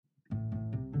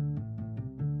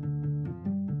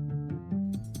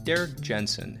Derrick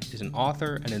Jensen is an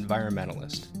author and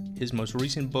environmentalist. His most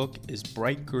recent book is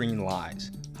Bright Green Lies: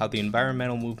 How the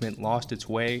Environmental Movement Lost Its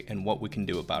Way and What We Can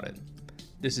Do About It.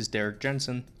 This is Derrick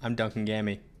Jensen. I'm Duncan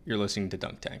Gammy. You're listening to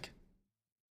Dunk Tank.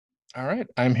 All right,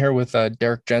 I'm here with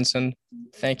Derrick Jensen.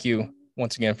 Thank you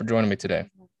once again for joining me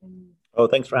today. Oh,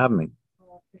 thanks for having me.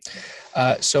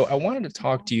 So I wanted to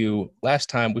talk to you. Last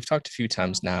time, we've talked a few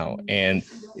times now, and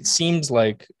it seems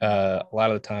like a lot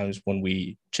of the times when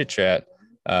we chit-chat,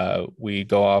 we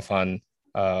go off on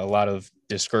a lot of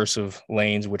discursive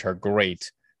lanes, which are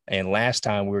great. And last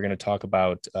time we were going to talk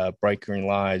about Bright Green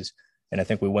Lies, and I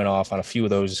think we went off on a few of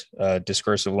those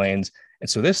discursive lanes. And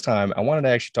so this time, I wanted to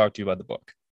actually talk to you about the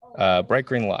book, Bright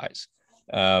Green Lies.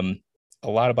 A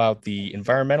lot about the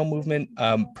environmental movement.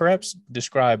 Perhaps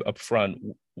describe up front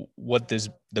what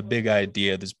the big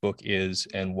idea of this book is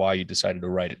and why you decided to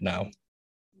write it now.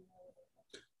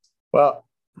 Well,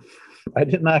 I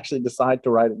didn't actually decide to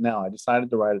write it now. I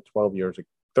decided to write it 14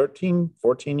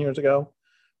 years ago.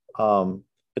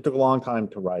 It took a long time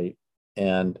to write.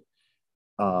 And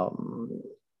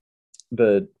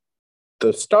the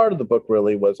start of the book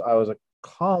really was I was a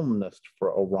columnist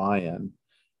for Orion.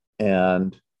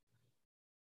 And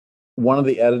one of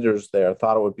the editors there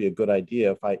thought it would be a good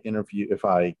idea if I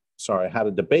had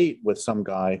a debate with some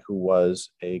guy who was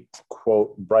a,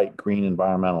 quote, bright green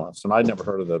environmentalist. And I'd never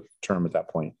heard of the term at that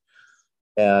point.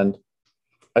 And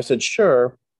I said,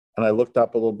 sure. And I looked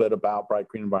up a little bit about bright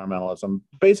green environmentalism.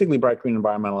 Basically, bright green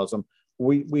environmentalism,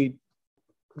 we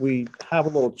have a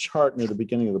little chart near the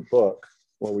beginning of the book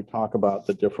where we talk about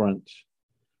the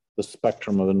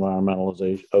spectrum of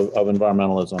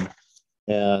environmentalism.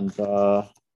 And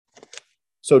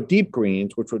so deep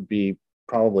greens, which would be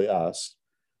probably us,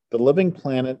 the living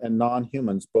planet and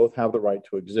non-humans both have the right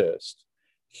to exist.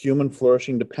 Human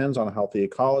flourishing depends on a healthy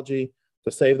ecology.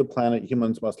 To save the planet,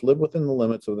 humans must live within the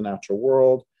limits of the natural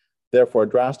world. Therefore, a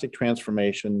drastic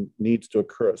transformation needs to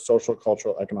occur at social,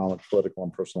 cultural, economic, political,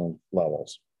 and personal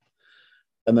levels.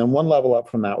 And then one level up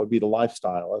from that would be the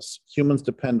lifestyle. As humans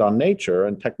depend on nature,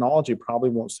 and technology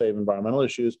probably won't save environmental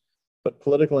issues, but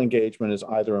political engagement is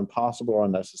either impossible or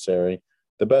unnecessary.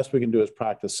 The best we can do is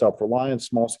practice self-reliance,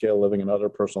 small-scale living, and other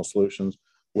personal solutions.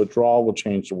 Withdrawal will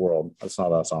change the world. That's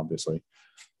not us, obviously.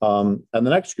 And the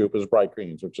next group is bright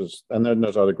greens, and then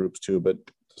there's other groups too, but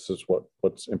this is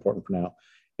what's important for now.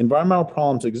 Environmental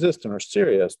problems exist and are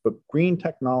serious, but green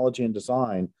technology and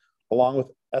design, along with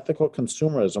ethical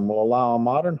consumerism, will allow a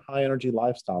modern high-energy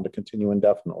lifestyle to continue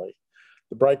indefinitely.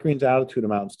 The bright greens attitude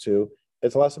amounts to,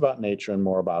 it's less about nature and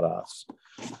more about us.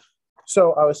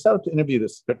 So I was set up to interview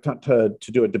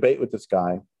to do a debate with this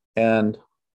guy, and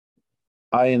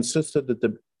I insisted that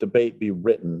the debate be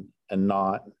written and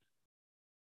not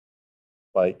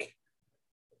like,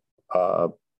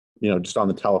 just on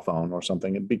the telephone or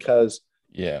something, because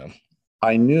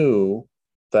I knew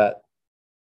that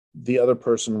the other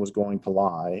person was going to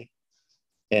lie,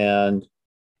 and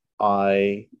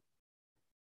I've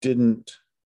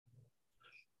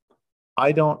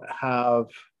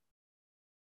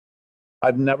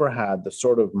never had the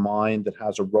sort of mind that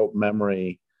has a rote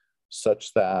memory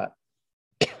such that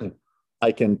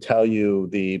I can tell you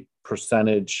the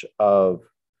percentage of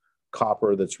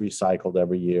copper that's recycled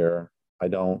every year. I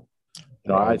don't,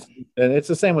 and it's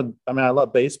the same with, I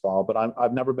love baseball, but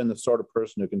I've never been the sort of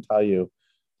person who can tell you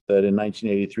that in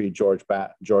 1983, George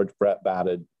Brett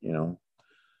batted,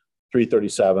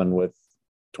 337 with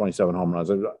 27 home runs.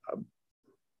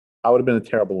 I would have been a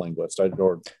terrible linguist.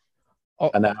 Or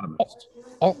anatomist.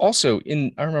 Also,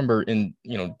 I remember in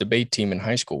debate team in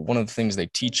high school, one of the things they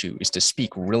teach you is to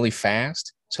speak really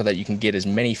fast so that you can get as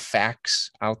many facts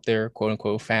out there, quote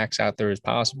unquote facts out there as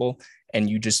possible, and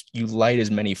you light as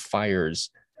many fires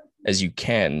as you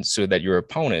can so that your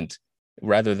opponent,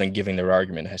 rather than giving their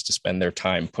argument, has to spend their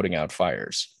time putting out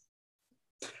fires.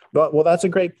 Well, that's a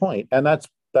great point, and that's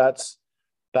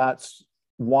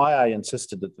why I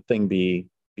insisted that the thing be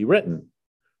written.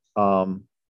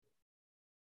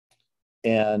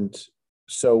 And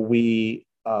so he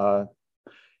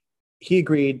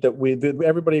agreed that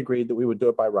everybody agreed that we would do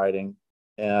it by writing,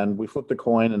 and we flipped a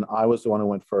coin, and I was the one who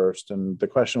went first. And the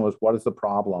question was, what is the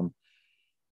problem?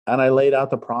 And I laid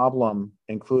out the problem,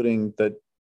 including that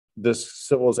this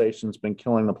civilization's been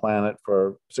killing the planet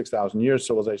for 6,000 years.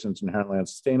 Civilization's inherently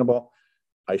unsustainable.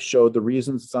 I showed the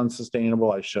reasons it's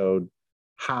unsustainable. I showed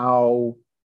how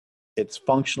it's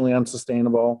functionally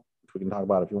unsustainable, which we can talk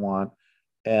about if you want.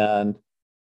 And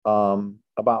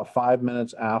about 5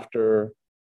 minutes after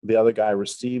the other guy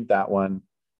received that one,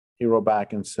 he wrote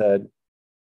back and said,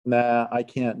 nah, I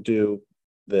can't do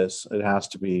this. It has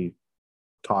to be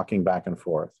talking back and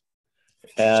forth.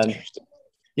 And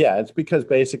Yeah, it's because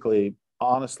basically,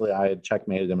 honestly, I had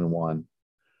checkmated him and won.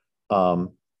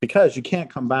 Because you can't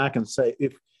come back and say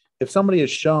if somebody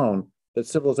has shown that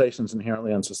civilization is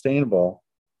inherently unsustainable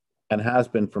and has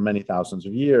been for many thousands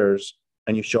of years,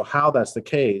 and you show how that's the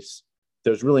case,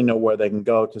 there's really nowhere they can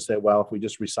go to say, well, if we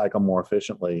just recycle more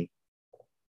efficiently,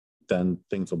 then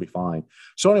things will be fine.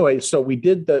 So anyway, so we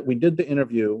did the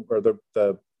interview or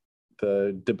the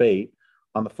debate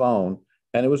on the phone,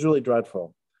 and it was really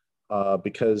dreadful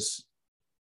because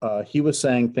he was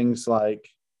saying things like,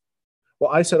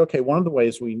 well, I said, okay, one of the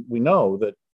ways we know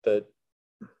that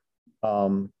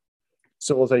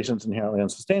civilization is inherently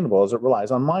unsustainable is it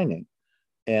relies on mining,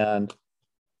 and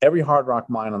every hard rock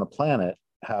mine on the planet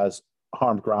has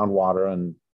harmed groundwater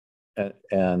and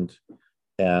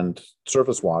and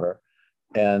surface water,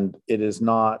 and it is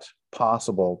not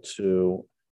possible to.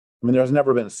 I mean, there's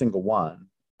never been a single one,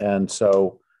 and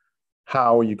so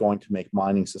how are you going to make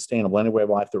mining sustainable? Any way of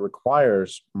life that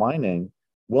requires mining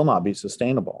will not be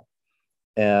sustainable.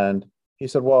 And he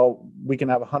said, well, we can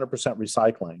have 100%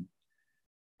 recycling.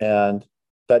 And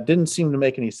that didn't seem to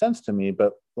make any sense to me.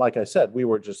 But like I said, we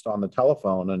were just on the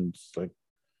telephone, and like,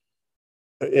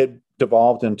 it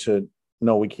devolved into,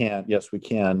 no, we can't. Yes, we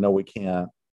can. No, we can't.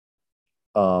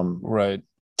 Right.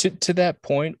 To that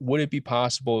point, would it be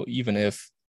possible, even if,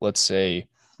 let's say,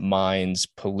 mines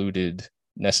polluted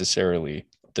necessarily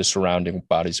the surrounding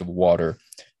bodies of water,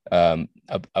 a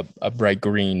bright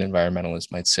green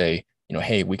environmentalist might say,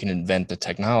 hey, we can invent the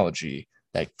technology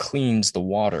that cleans the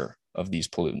water of these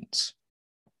pollutants.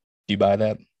 Do you buy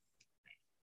that?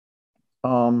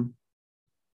 Um,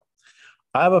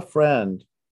 I have a friend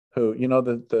who,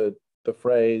 the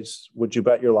phrase, would you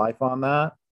bet your life on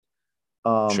that?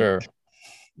 Sure.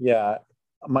 Yeah.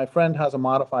 My friend has a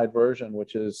modified version,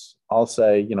 which is, I'll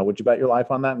say, would you bet your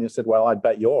life on that? And he said, well, I'd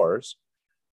bet yours.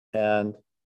 And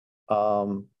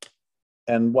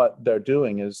what they're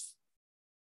doing is,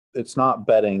 it's not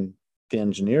betting the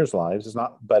engineers' lives, it's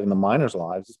not betting the miners'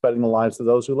 lives, it's betting the lives of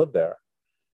those who live there.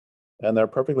 And they're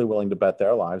perfectly willing to bet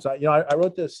their lives. I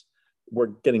wrote this, we're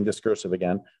getting discursive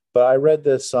again, but I read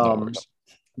this, I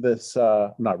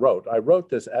wrote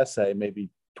this essay maybe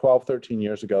 12, 13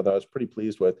 years ago that I was pretty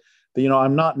pleased with.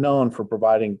 I'm not known for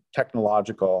providing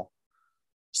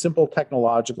simple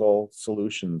technological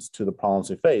solutions to the problems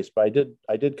we face, but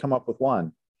I did come up with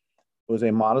one. It was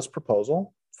a modest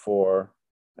proposal for,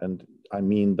 and I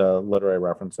mean the literary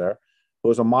reference there. It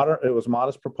was a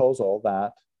modest proposal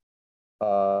that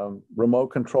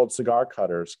remote-controlled cigar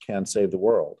cutters can save the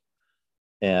world.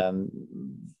 And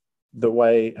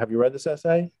have you read this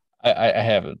essay? I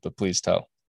haven't, but please tell.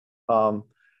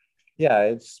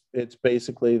 Yeah, it's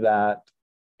basically that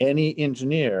any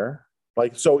engineer,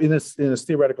 like, so in this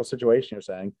theoretical situation you're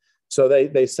saying, so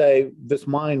they say this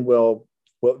mine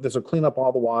this will clean up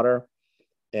all the water,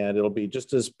 and it'll be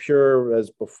just as pure as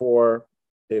before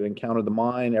they've encountered the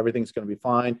mine. Everything's going to be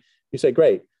fine. You say,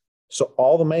 great. So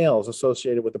all the males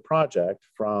associated with the project,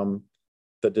 from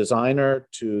the designer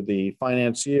to the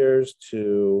financiers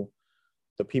to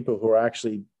the people who are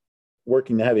actually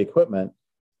working the heavy equipment,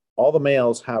 all the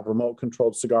males have remote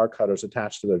controlled cigar cutters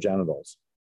attached to their genitals.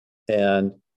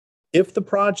 And if the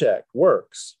project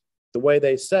works the way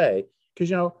they say,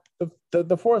 because,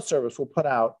 the Forest Service will put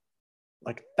out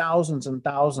like thousands and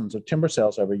thousands of timber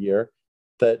sales every year,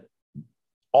 that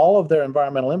all of their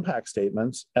environmental impact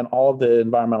statements and all of the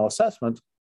environmental assessments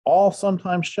all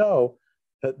sometimes show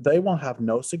that they will have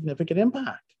no significant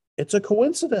impact. It's a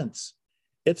coincidence.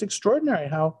 It's extraordinary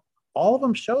how all of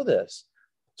them show this.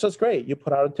 So it's great. You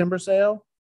put out a timber sale,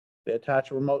 they attach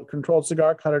a remote controlled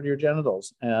cigar cutter to your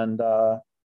genitals. And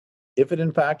if it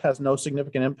in fact has no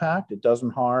significant impact, it doesn't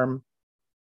harm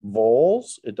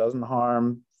voles, it doesn't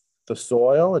harm the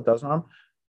soil, it doesn't harm,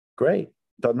 great.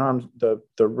 It doesn't harm the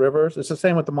rivers. It's the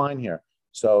same with the mine here.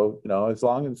 So, as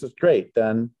long as it's great,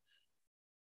 then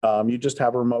you just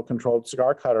have a remote controlled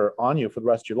cigar cutter on you for the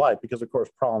rest of your life, because of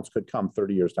course problems could come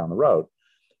 30 years down the road.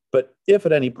 But if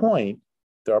at any point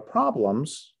there are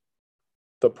problems,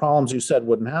 the problems you said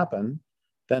wouldn't happen,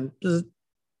 then,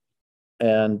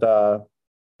 and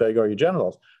there you go, your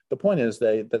genitals. The point is,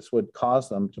 this would cause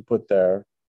them to put their,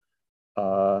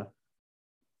 as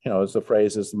the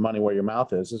phrase is, money where your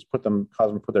mouth is cause them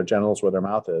to put their genitals where their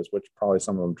mouth is, which probably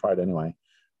some of them tried anyway.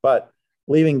 But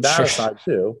leaving that aside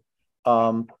too,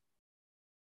 there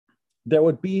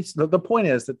would be, the point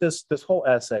is that this whole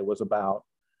essay was about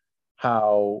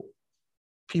how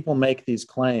people make these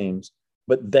claims,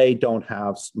 but they don't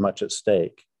have much at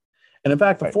stake. And in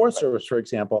fact, the Forest Service, for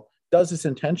example, does this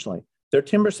intentionally. Their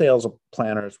timber sales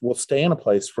planners will stay in a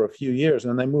place for a few years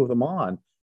and then they move them on,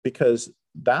 because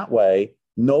that way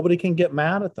Nobody can get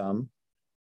mad at them.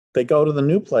 They go to the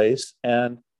new place,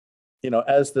 and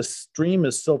as the stream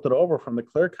is silted over from the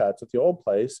clear cuts at the old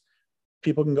place,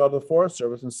 people can go to the Forest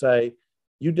Service and say,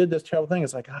 you did this terrible thing.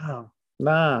 It's like, oh,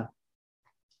 nah,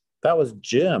 that was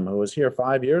Jim who was here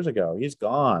 5 years ago. He's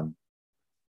gone.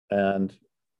 And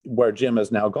where Jim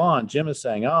is now gone, Jim is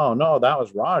saying, oh, no, that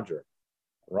was Roger.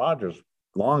 Roger's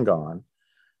long gone.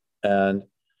 And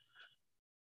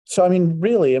so,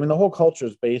 really, the whole culture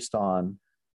is based on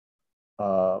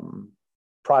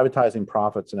privatizing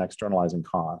profits and externalizing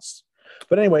costs.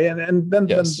 But anyway, and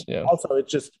then also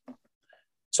it's just,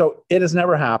 so it has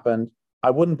never happened.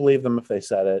 I wouldn't believe them if they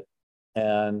said it.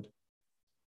 And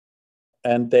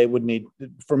they would need,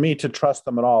 for me to trust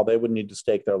them at all, they would need to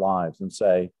stake their lives and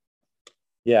say,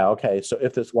 yeah, okay, so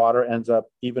if this water ends up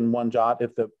even one jot,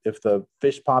 if the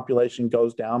fish population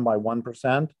goes down by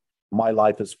 1%, my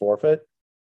life is forfeit,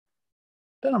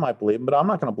 then I might believe them, but I'm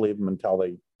not going to believe them until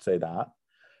they say that,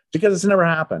 because it's never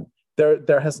happened.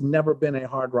 There has never been a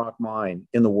hard rock mine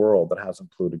in the world that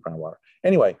hasn't polluted groundwater.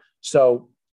 Anyway, so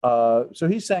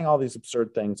he's saying all these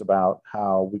absurd things about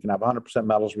how we can have 100%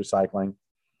 metals recycling,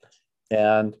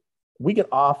 and we get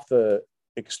off the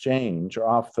exchange or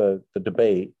off the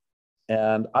debate,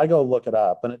 and I go look it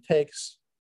up, and it takes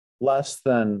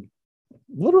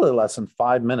literally less than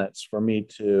 5 minutes for me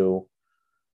to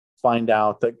find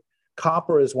out that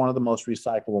copper is one of the most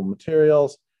recyclable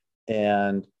materials.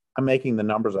 And I'm making the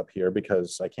numbers up here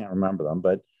because I can't remember them,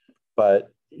 but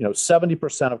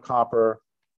 70% of copper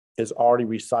is already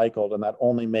recycled, and that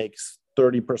only makes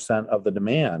 30% of the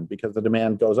demand, because the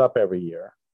demand goes up every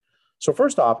year. So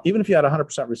first off, even if you had 100%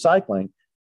 recycling,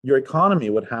 your economy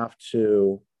would have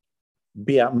to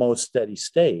be at most steady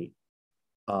state.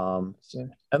 And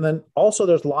then also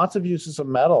there's lots of uses of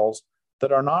metals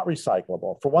that are not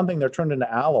recyclable. For one thing, they're turned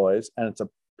into alloys, and it's a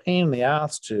pain in the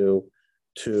ass to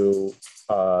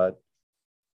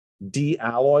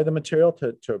de-alloy the material,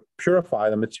 to purify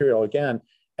the material again.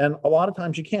 And a lot of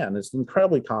times you can. It's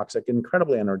incredibly toxic,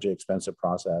 incredibly energy expensive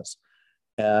process.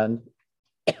 And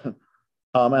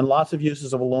lots of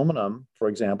uses of aluminum, for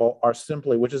example, are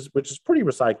simply, which is pretty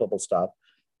recyclable stuff.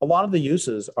 A lot of the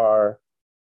uses are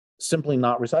simply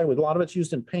not recyclable. A lot of it's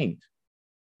used in paint.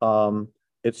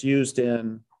 It's used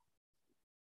in,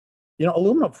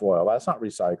 aluminum foil. That's not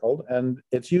recycled. And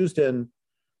it's used in,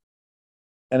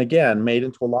 and again, made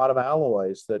into a lot of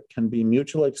alloys that can be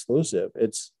mutually exclusive.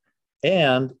 It's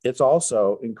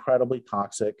also incredibly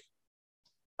toxic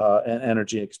and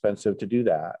energy expensive to do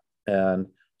that. And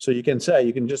so you can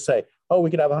just say, oh, we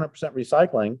could have 100%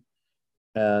 recycling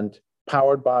and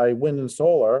powered by wind and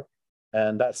solar,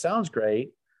 and that sounds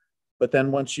great. But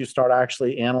then once you start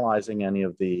actually analyzing any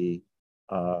of the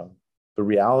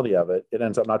reality of it, it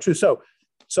ends up not true. So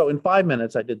in 5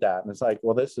 minutes, I did that, and it's like,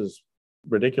 well, this is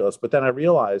ridiculous. But then I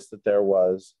realized that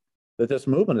this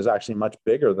movement is actually much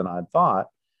bigger than I'd thought.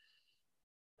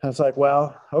 And it's like,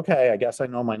 well, okay, I guess I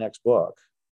know my next book,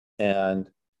 and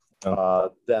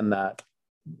then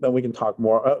we can talk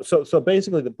more. So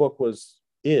basically, the book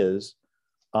is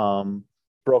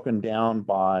broken down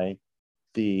by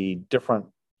the different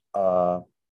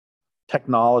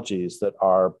technologies that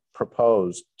are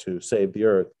proposed to save the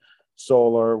earth: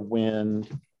 solar, wind,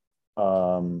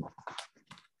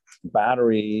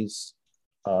 batteries,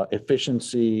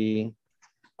 efficiency,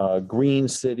 green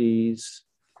cities,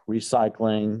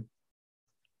 recycling.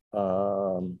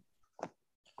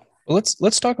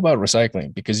 Let's talk about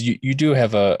recycling, because you do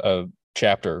have a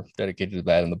chapter dedicated to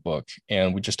that in the book,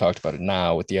 and we just talked about it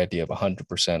now with the idea of 100%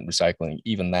 recycling.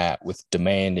 Even that, with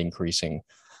demand increasing,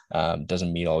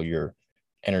 doesn't meet all your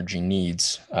energy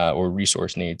needs or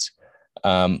resource needs.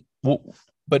 But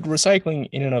recycling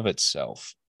in and of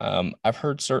itself, I've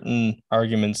heard certain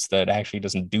arguments that actually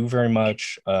doesn't do very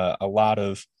much. I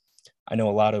know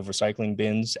a lot of recycling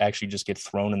bins actually just get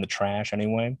thrown in the trash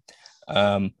anyway.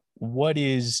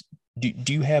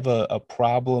 Do you have a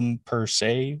problem per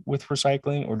se with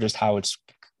recycling, or just how it's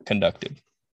conducted?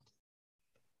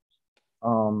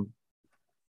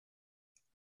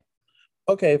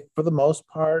 Okay, for the most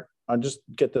part, I'll just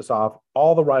get this off.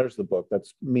 All the writers of the book,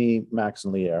 that's me, Max,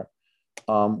 and Lier,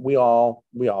 we all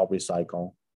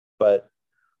recycle, but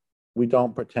we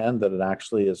don't pretend that it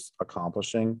actually is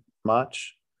accomplishing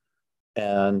much.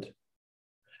 And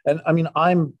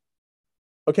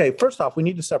okay, first off, we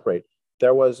need to separate.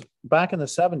 There was, back in the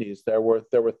 70s, there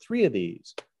were three of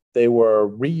these. They were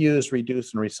reuse,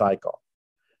 reduce, and recycle.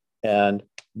 And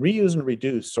reuse and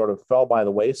reduce sort of fell by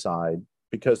the wayside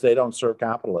because they don't serve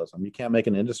capitalism. You can't make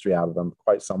an industry out of them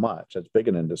quite so much. It's big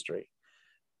an industry.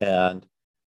 And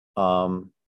I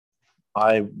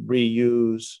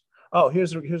reuse. Oh,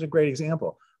 here's a great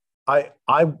example. I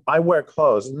wear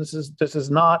clothes, and this is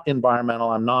not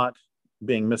environmental. I'm not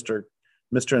being Mr.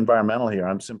 Environmental here.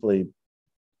 I'm simply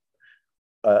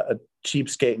a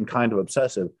cheapskate and kind of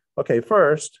obsessive. Okay,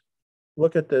 first,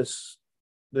 look at this.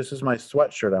 This is my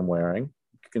sweatshirt I'm wearing.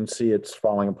 You can see it's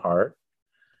falling apart.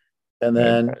 And Right.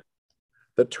 then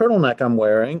the turtleneck I'm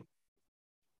wearing,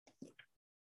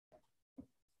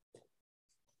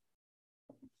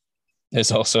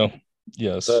 It's also,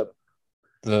 yes,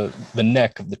 the the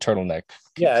neck of the turtleneck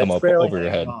could yeah, come it's up barely over your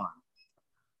hanging head.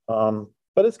 on.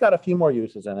 But it's got a few more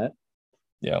uses in it.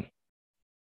 Yeah.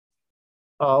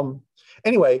 Um,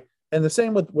 anyway, and the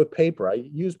same with paper. I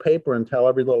use paper until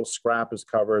every little scrap is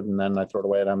covered, and then I throw it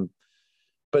away. And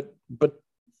but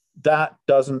that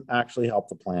doesn't actually help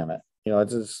the planet.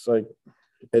 It's just like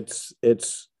it's.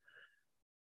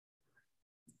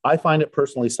 I find it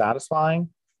personally satisfying,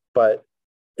 but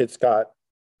it's got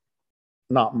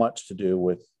not much to do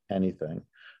with anything.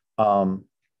 Um,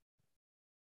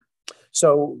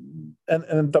 so,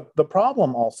 and the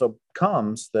problem also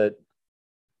comes that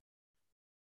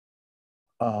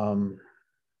um,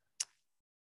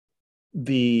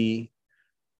 the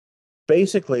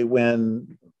basically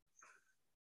when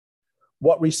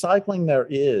what recycling there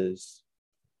is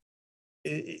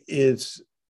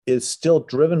still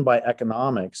driven by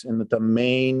economics, and that the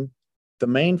main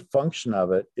function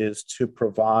of it is to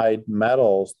provide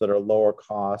metals that are lower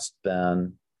cost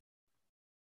than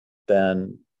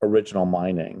original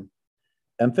mining.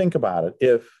 And think about it: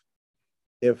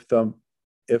 if the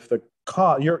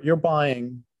cost you're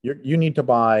buying, you need to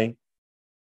buy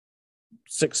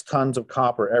 6 tons of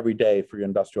copper every day for your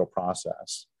industrial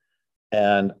process.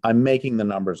 And I'm making the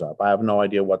numbers up. I have no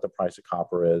idea what the price of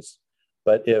copper is.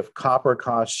 But if copper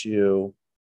costs you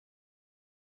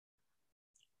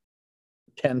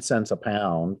 10 cents a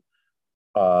pound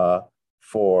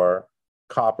for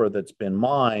copper that's been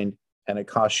mined, and it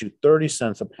costs you 30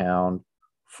 cents a pound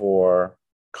for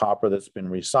copper that's been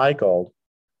recycled,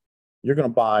 you're going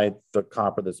to buy the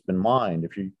copper that's been mined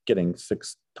if you're getting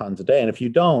 6 tons a day. And if you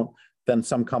don't, then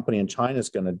some company in China is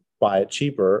going to buy it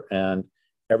cheaper, and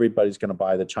everybody's going to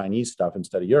buy the Chinese stuff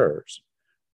instead of yours.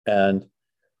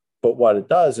 But what it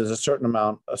does is a certain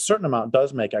amount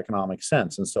does make economic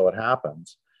sense, and so it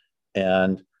happens.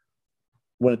 And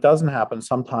when it doesn't happen,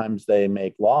 sometimes they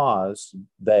make laws,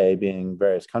 they being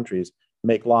various countries,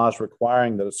 make laws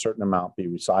requiring that a certain amount be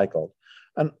recycled.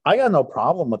 And I got no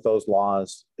problem with those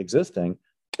laws existing.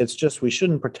 It's just we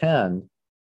shouldn't pretend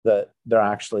that they're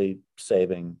actually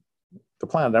saving the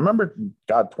planet. I remember,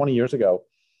 God, 20 years ago,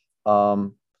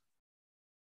 some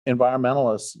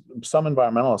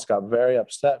environmentalists got very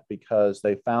upset because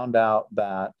they found out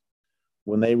that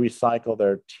when they recycle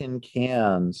their tin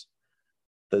cans,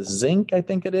 the zinc, I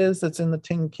think it is, that's in the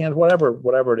tin cans,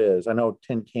 whatever it is. I know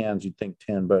tin cans, you'd think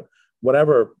tin, but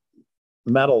whatever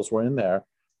metals were in there,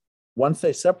 once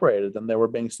they separated them, they were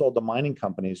being sold to mining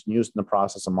companies and used in the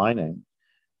process of mining.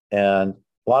 And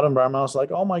a lot of environmentalists are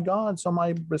like, oh my God, so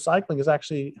my recycling is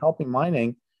actually helping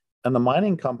mining. And the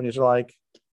mining companies are like,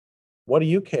 what do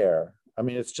you care? I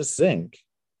mean, it's just zinc.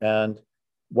 And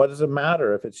what does it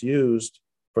matter if it's used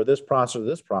for this process or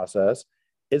this process?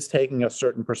 It's taking a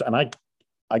certain percent. And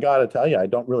I got to tell you, I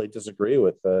don't really disagree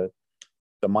with the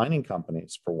mining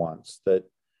companies for once. That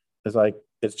is like,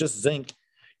 it's just zinc.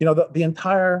 The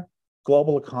entire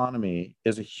global economy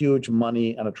is a huge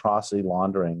money and atrocity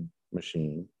laundering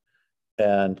machine.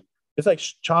 And it's like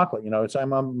chocolate,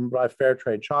 I'm buy fair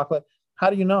trade chocolate. How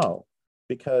do you know?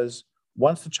 Because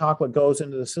once the chocolate goes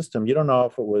into the system, you don't know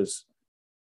if it was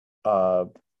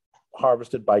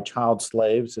harvested by child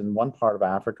slaves in one part of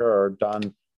Africa or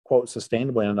done, quote,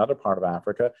 sustainably in another part of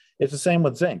Africa. It's the same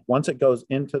with zinc. Once it goes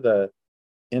into the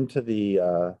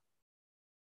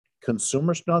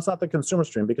consumer, no, it's not the consumer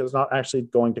stream because it's not actually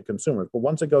going to consumers. But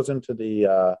once it goes into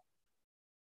the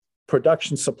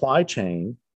production supply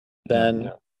chain,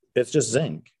 then it's just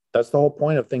zinc. That's the whole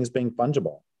point of things being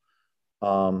fungible,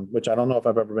 which I don't know if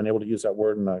I've ever been able to use that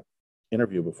word in an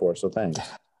interview before. So thanks.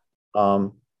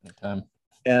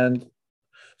 And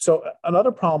so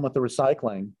another problem with the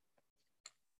recycling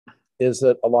is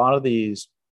that a lot of these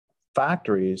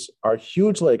factories are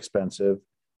hugely expensive,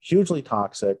 hugely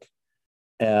toxic,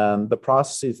 and the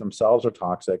processes themselves are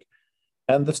toxic,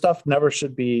 and the stuff never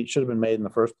should have been made in the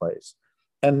first place.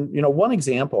 And one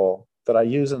example that I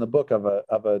use in the book of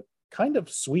a kind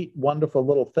of sweet, wonderful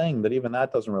little thing that even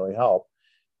that doesn't really help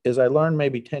is I learned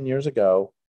maybe 10 years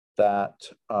ago that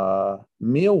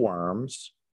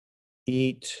mealworms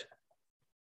eat,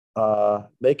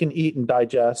 they can eat and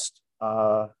digest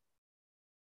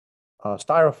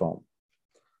styrofoam.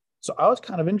 So I was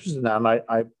kind of interested in that, and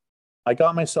I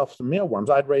got myself some mealworms.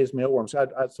 I'd raised mealworms. I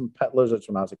had some pet lizards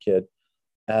when I was a kid,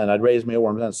 and I'd raised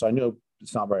mealworms then, so I knew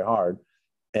it's not very hard.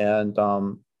 And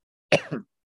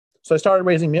so I started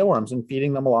raising mealworms and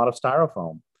feeding them a lot of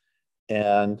styrofoam,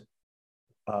 and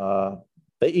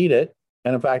they eat it.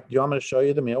 And in fact, do you want me to show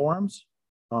you the mealworms?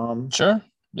 Sure.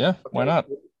 Yeah. Why Okay, not?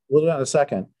 we'll do that in a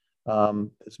second.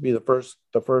 This will be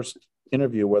the first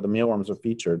interview where the mealworms are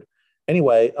featured.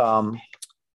 Anyway,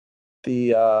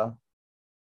 the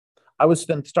I was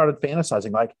then started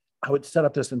fantasizing, like I would set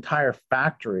up this entire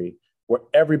factory where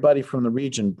everybody from the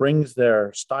region brings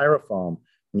their styrofoam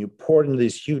and you pour it into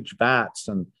these huge vats,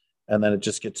 and then it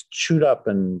just gets chewed up,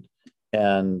 and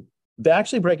they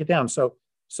actually break it down. So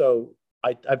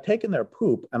I've taken their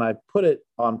poop and I put it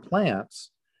on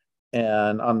plants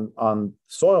and on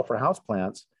soil for house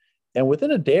plants, and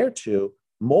within a day or two,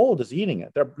 mold is eating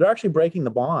it. They're actually breaking the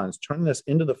bonds, turning this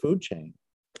into the food chain.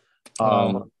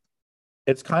 Wow.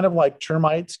 It's kind of like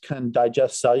termites can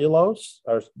digest cellulose,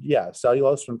 or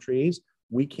cellulose from trees.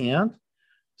 We can't.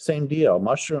 Same deal.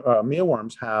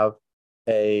 Mealworms have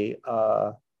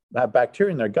have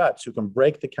bacteria in their guts who can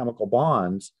break the chemical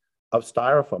bonds of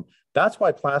styrofoam. That's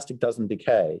why plastic doesn't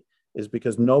decay, is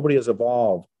because nobody has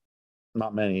evolved.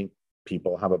 Not many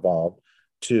people have evolved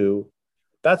to.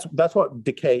 That's what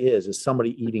decay is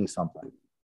somebody eating something,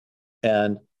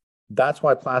 and that's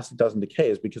why plastic doesn't decay,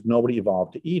 is because nobody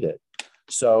evolved to eat it.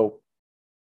 So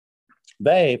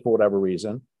they, for whatever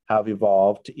reason, have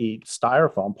evolved to eat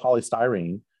styrofoam,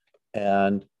 polystyrene,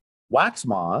 and wax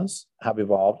moths have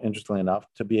evolved, interestingly enough,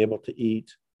 to be able to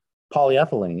eat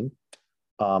polyethylene.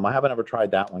 I haven't ever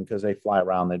tried that one because they fly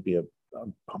around. They'd be a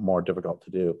more difficult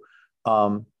to do.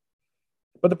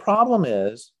 But the problem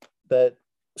is that,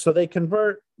 so they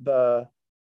convert the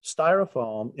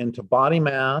styrofoam into body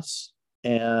mass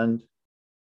and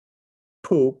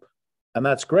poop, and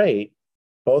that's great,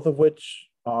 both of which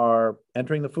are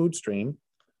entering the food stream,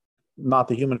 not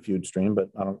the human food stream, but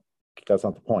that's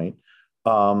not the point.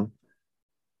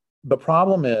 The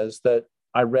problem is that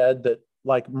I read that,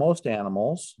 like most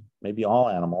animals, maybe all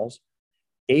animals,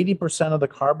 80% of the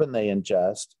carbon they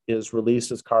ingest is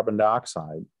released as carbon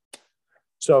dioxide.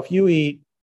 So if you eat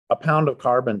a pound of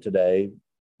carbon today,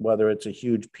 whether it's a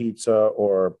huge pizza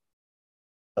or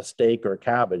a steak or a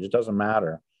cabbage, it doesn't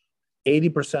matter.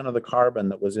 80% of the carbon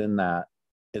that was in that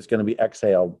is going to be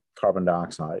exhaled carbon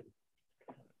dioxide.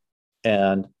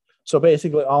 And so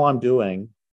basically all I'm doing,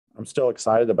 I'm still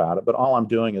excited about it, but all I'm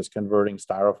doing is converting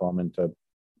styrofoam into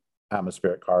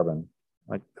atmospheric carbon.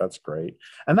 Like, that's great.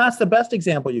 And that's the best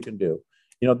example you can do.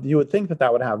 You would think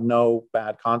that would have no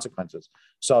bad consequences.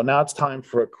 So now it's time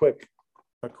for a quick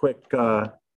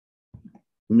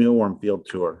mealworm field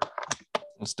tour.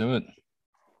 Let's do it.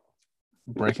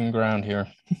 Breaking ground here.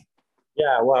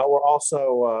 Yeah, well, we're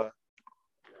also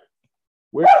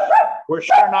we're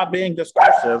sure not being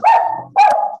discursive.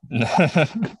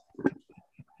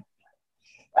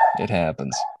 It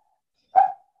happens.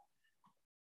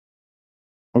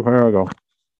 Okay, here we go.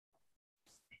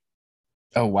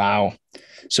 Oh, wow.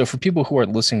 So for people who are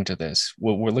listening to this,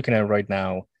 what we're looking at right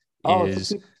now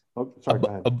is sorry, go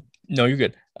ahead. No, you're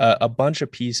good. A bunch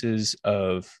of pieces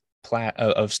of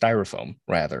styrofoam,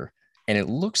 rather, and it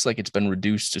looks like it's been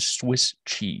reduced to Swiss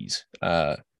cheese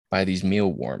by these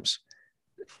mealworms.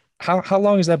 How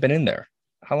long has that been in there?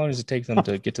 How long does it take them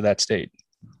to get to that state?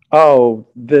 Oh,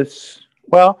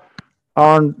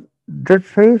 on this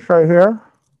piece right here.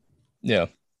 Yeah.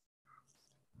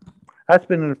 That's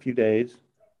been in a few days.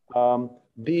 That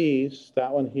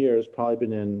one here has probably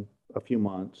been in a few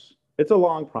months. It's a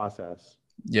long process.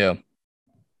 Yeah.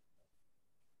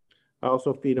 I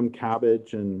also feed them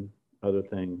cabbage and other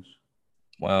things.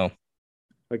 Wow.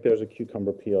 Like there's a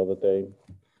cucumber peel that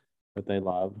they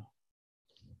love.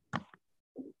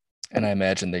 And I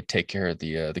imagine they take care of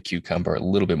the cucumber a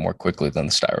little bit more quickly than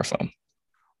the styrofoam.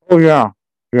 Oh yeah,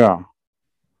 yeah.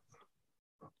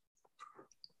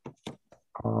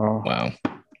 Wow.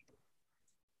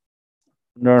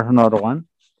 There's another one.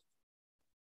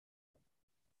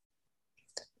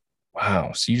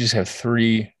 Wow. So you just have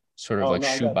three sort of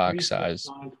shoebox size.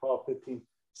 9, 12, 15,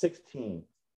 16.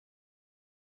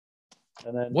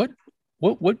 And then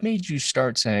what made you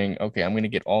start saying, okay, I'm going to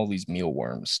get all these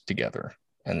mealworms together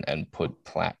and put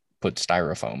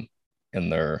styrofoam in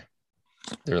their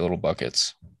little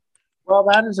buckets? Well,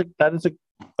 that is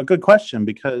a good question,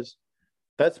 because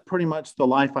that's pretty much the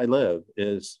life I live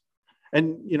is,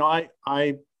 and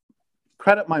I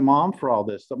credit my mom for all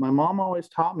this. That my mom always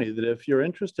taught me that if you're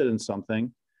interested in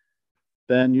something,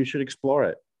 then you should explore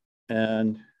it.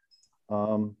 And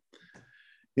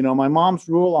my mom's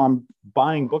rule on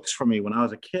buying books for me when I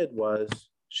was a kid was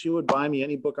she would buy me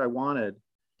any book I wanted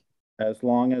as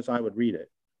long as I would read it.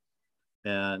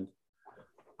 And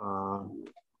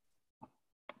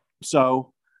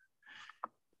so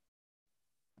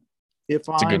if It's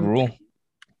a good I'm rule.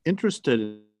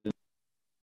 interested,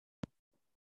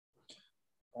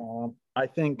 I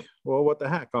think, well, what the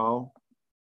heck? I'll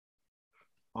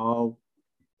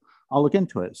look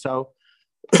into it. So,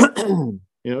 10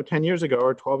 years ago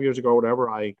or 12 years ago, or whatever,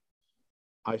 I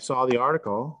saw the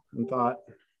article and thought,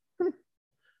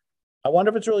 I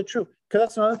wonder if it's really true. Because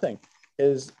that's another thing,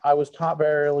 is I was taught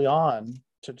very early on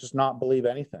to just not believe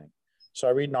anything. So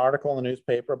I read an article in the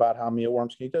newspaper about how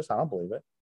mealworms can eat this. I don't believe it.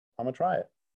 I'm gonna try it.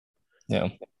 Yeah.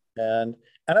 And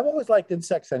I've always liked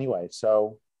insects anyway.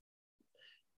 So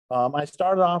I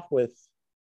started off with,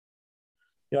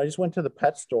 I just went to the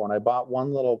pet store and I bought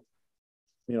one little,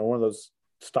 one of those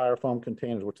styrofoam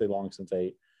containers, which they long since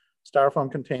ate,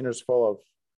 styrofoam containers full of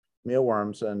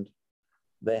mealworms, and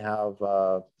they have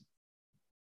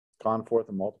gone forth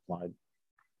and multiplied.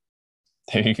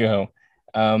 There you go.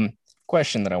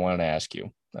 Question that I wanted to ask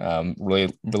you,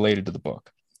 related to the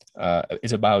book,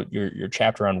 is about your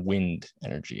chapter on wind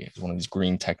energy as one of these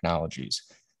green technologies.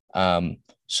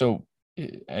 So,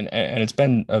 and it's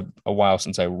been a while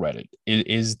since I read it.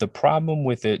 Is the problem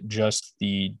with it just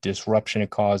the disruption it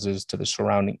causes to the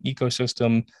surrounding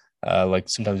ecosystem? Like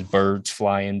sometimes birds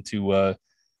fly into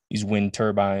these wind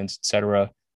turbines, et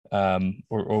cetera.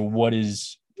 Or what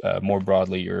is more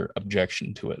broadly your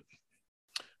objection to it?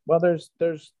 Well, there's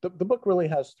the book really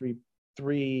has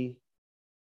three.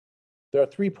 There are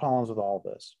three problems with all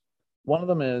this. One of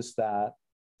them is that,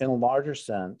 in a larger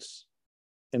sense,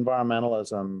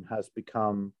 environmentalism has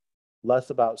become less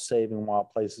about saving wild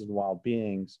places and wild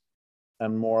beings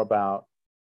and more about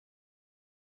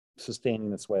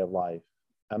sustaining this way of life.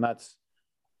 And that's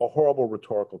a horrible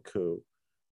rhetorical coup.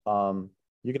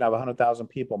 You can have 100,000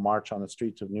 people march on the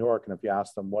streets of New York, and if you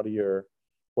ask them, what are you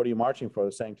marching for?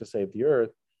 They're saying to save the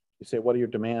earth. You say, what are your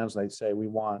demands? And they say, we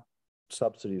want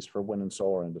subsidies for wind and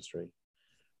solar industry.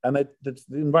 And the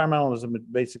environmentalism has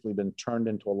basically been turned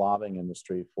into a lobbying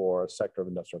industry for a sector of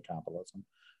industrial capitalism.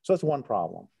 So that's one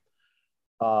problem.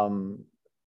 And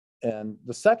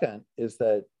the second is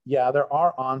that, yeah, there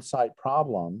are on-site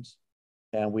problems,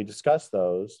 and we discussed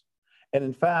those. And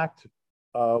in fact,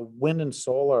 wind and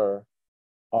solar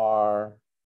are,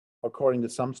 according to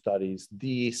some studies,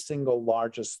 the single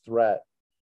largest threat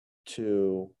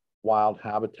to wild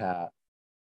habitat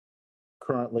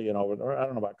currently, and or I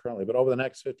don't know about currently, but over the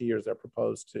next 50 years, they're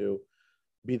proposed to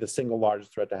be the single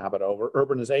largest threat to habitat over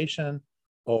urbanization,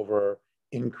 over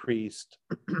increased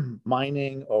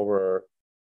mining, over,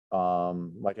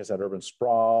 like I said, urban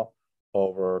sprawl,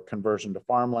 over conversion to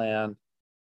farmland.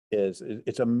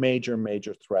 It's a major,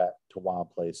 major threat to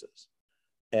wild places.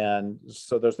 And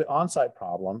so there's the on-site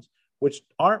problems, which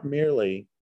aren't merely,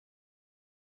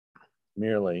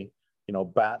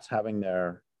 bats having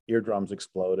their eardrums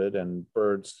exploded and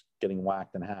birds getting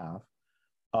whacked in half.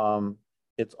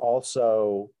 It's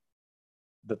also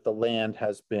that the land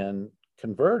has been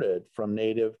converted from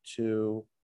native to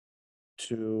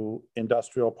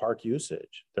industrial park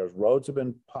usage. There's roads have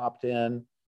been popped in.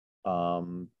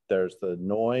 There's the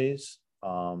noise.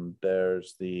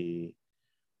 There's the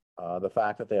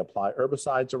fact that they apply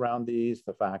herbicides around these.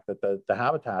 The fact that the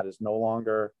habitat is no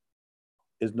longer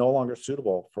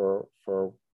suitable for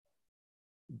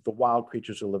the wild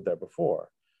creatures who lived there before.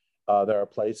 There are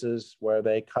places where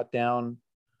they cut down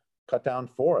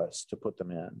forests to put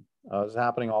them in. It's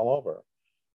happening all over.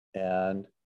 And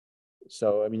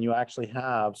so, I mean, you actually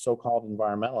have so-called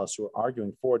environmentalists who are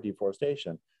arguing for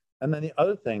deforestation. And then the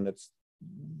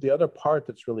other part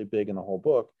that's really big in the whole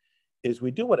book is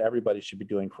we do what everybody should be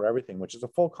doing for everything, which is a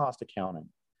full cost accounting.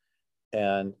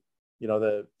 And,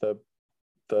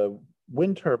 the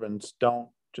wind turbines don't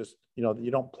just,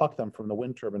 you don't pluck them from the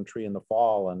wind turbine tree in the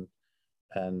fall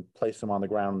and place them on the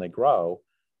ground and they grow.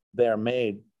 They're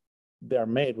made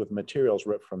with materials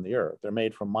ripped from the earth. They're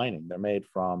made from mining. They're made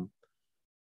from,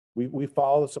 we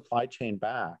follow the supply chain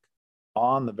back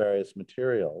on the various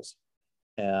materials,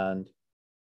 and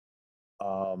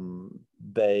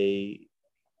they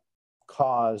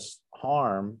cause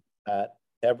harm at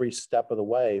every step of the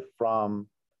way, from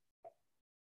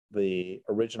the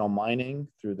original mining,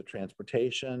 through the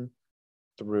transportation,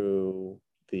 through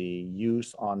the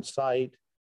use on site,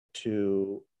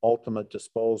 to ultimate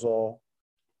disposal.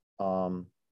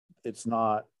 It's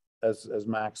not, as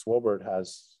Max Wilbert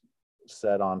has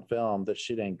said on film, this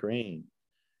shit ain't green.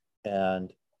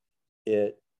 And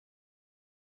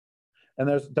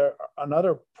there's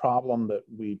another problem that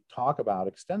we talk about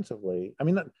extensively. I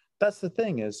mean, that's the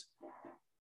thing is,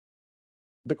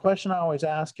 the question I always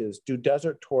ask is, do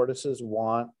desert tortoises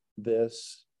want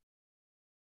this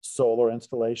solar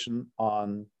installation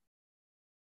on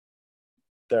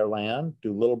their land?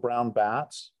 Do little brown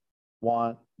bats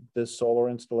want this solar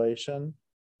installation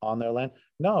on their land?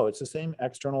 No, it's the same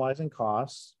externalizing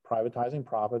costs, privatizing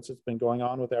profits. It's been going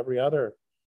on with every other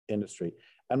industry.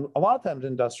 And a lot of times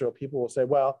industrial people will say,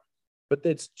 well, but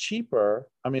it's cheaper.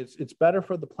 I mean, it's better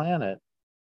for the planet.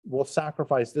 We'll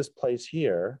sacrifice this place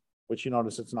here, which you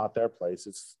notice it's not their place.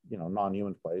 It's,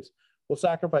 non-human place. We'll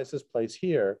sacrifice this place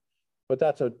here, but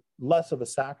that's a less of a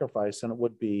sacrifice than it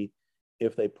would be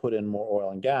if they put in more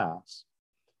oil and gas.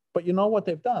 But you know what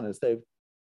they've done is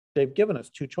they've given us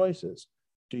two choices.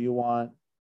 Do you want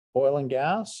oil and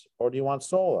gas or do you want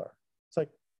solar? It's like,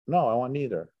 no, I want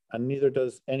neither. And neither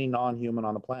does any non-human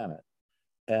on the planet.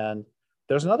 And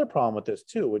there's another problem with this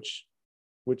too, which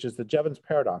is the Jevons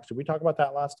paradox. Did we talk about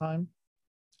that last time?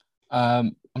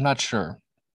 I'm not sure.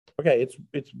 Okay,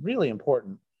 it's really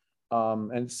important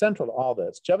and central to all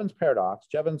this. Jevons paradox.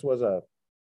 Jevons was a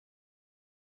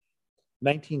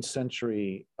 19th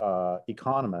century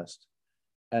economist,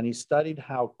 and he studied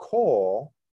how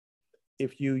coal,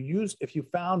 if you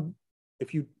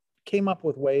came up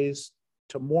with ways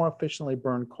to more efficiently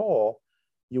burn coal,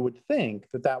 you would think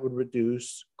that would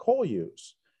reduce coal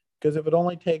use. Because if it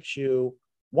only takes you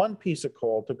one piece of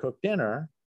coal to cook dinner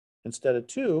instead of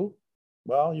two,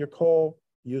 well, your coal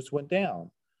use went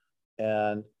down.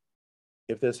 And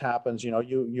if this happens,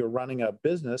 you're running a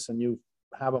business and you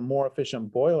have a more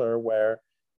efficient boiler where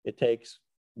it takes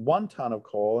 1 ton of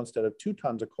coal instead of 2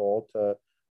 tons of coal to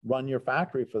run your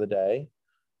factory for the day,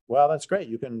 well, that's great.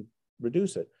 You can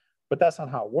reduce it. But that's not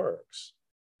how it works.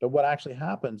 But what actually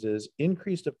happens is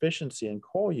increased efficiency in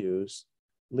coal use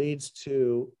leads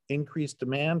to increased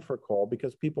demand for coal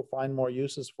because people find more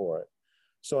uses for it.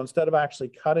 So instead of actually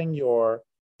cutting your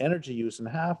energy use in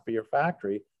half for your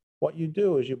factory, what you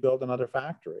do is you build another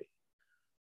factory.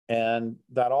 And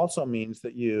that also means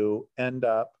that you end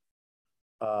up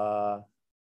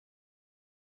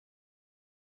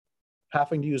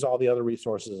having to use all the other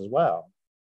resources as well.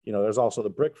 There's also the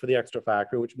brick for the extra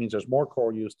factory, which means there's more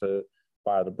coal used to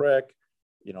fire the brick.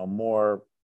 More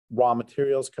raw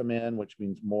materials come in, which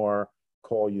means more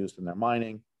coal used in their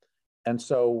mining. And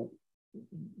so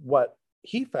what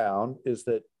he found is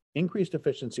that increased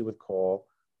efficiency with coal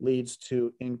leads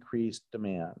to increased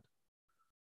demand.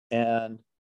 And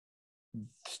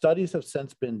studies have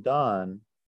since been done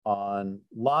on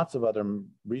lots of other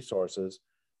resources,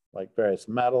 like various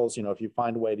metals. If you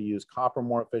find a way to use copper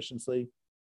more efficiently,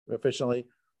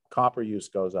 copper use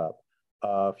goes up.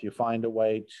 If you find a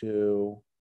way to,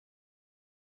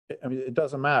 it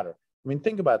doesn't matter.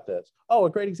 Think about this. Oh, a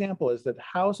great example is that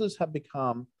houses have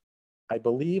become, I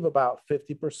believe, about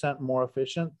 50% more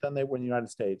efficient than they were in the United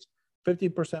States,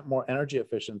 50% more energy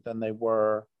efficient than they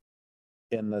were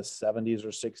in the 70s or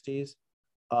 60s.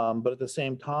 But at the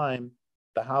same time,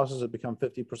 the houses have become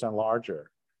 50% larger.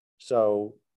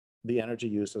 So the energy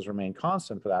use has remained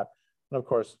constant for that. And of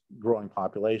course, growing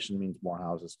population means more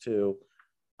houses too.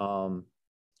 And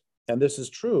this is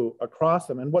true across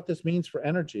them. And what this means for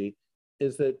energy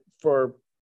is that for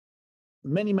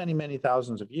many, many, many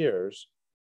thousands of years,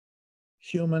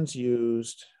 humans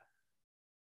used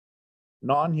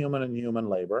non-human and human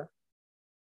labor,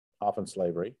 often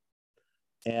slavery,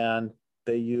 and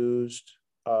they used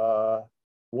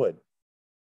wood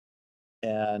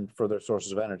and for their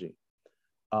sources of energy.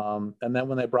 And then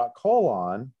when they brought coal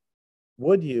on,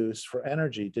 wood use for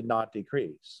energy did not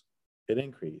decrease. It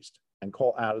increased, and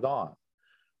coal added on.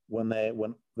 When they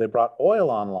brought oil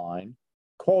online,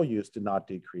 coal use did not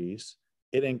decrease.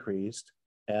 It increased,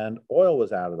 and oil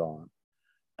was added on.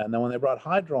 And then when they brought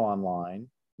hydro online,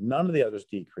 none of the others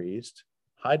decreased.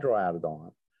 Hydro added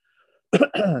on.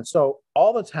 So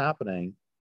all that's happening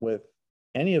with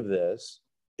any of this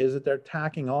is that they're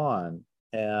tacking on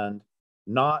and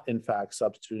not, in fact,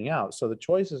 substituting out. So the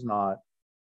choice is not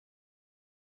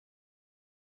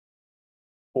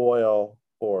oil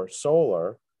or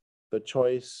solar. The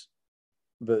choice,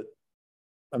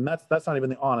 and that's not even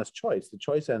the honest choice. The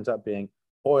choice ends up being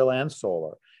oil and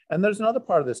solar. And there's another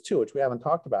part of this too, which we haven't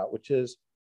talked about, which is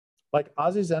like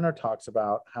Ozzie Zenner talks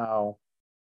about how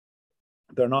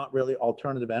they're not really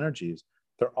alternative energies.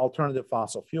 They're alternative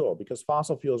fossil fuel, because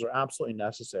fossil fuels are absolutely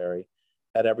necessary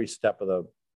at every step of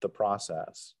the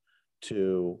process,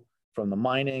 from the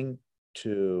mining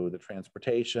to the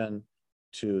transportation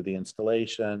to the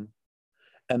installation.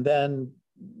 And then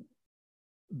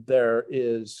there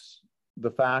is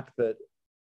the fact that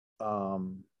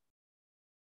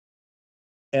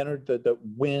that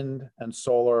wind and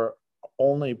solar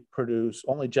only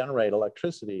generate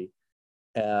electricity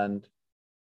And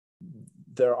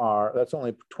that's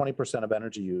only 20% of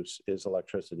energy use is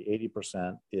electricity.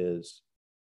 80% is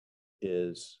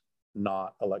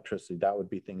not electricity. That would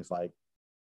be things like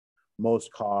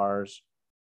most cars,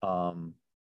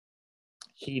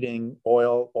 heating,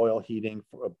 oil heating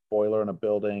for a boiler in a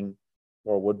building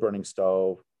or a wood burning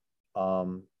stove.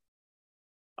 80%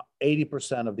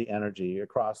 of the energy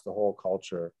across the whole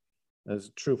culture,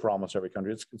 is true for almost every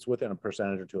country, it's within a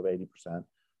percentage or two of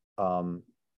 80%,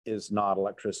 is not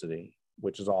electricity,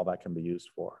 which is all that can be used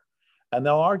for. And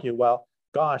they'll argue, well,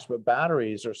 gosh, but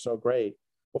batteries are so great.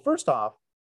 Well, first off,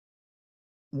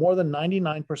 more than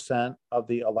 99% of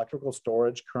the electrical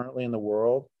storage currently in the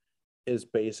world is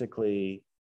basically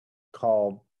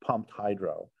called pumped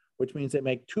hydro, which means they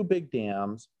make two big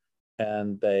dams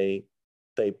and they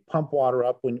pump water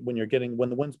up when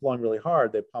the wind's blowing really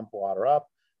hard, they pump water up.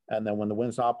 And then when the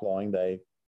wind's not blowing, they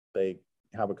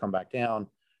have it come back down.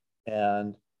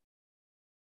 And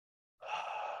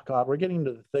God, we're getting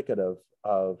into the thicket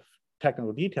of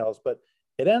technical details, but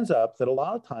it ends up that a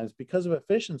lot of times because of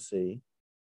efficiency,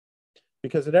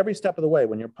 because at every step of the way,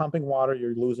 when you're pumping water,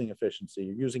 you're losing efficiency.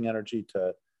 You're using energy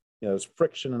to, there's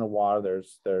friction in the water.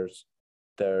 There's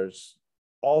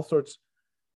all sorts.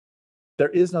 There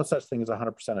is no such thing as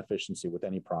 100% efficiency with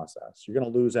any process. You're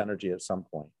going to lose energy at some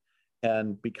point.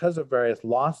 And because of various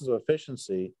losses of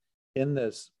efficiency in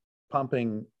this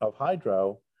pumping of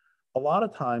hydro, a lot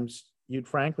of times the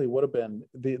earth would have been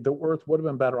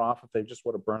better off if they just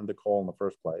would have burned the coal in the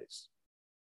first place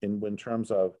in terms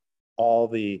of all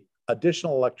the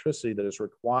additional electricity that is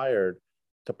required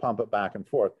to pump it back and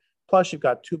forth. Plus, you've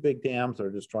got two big dams that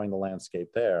are destroying the landscape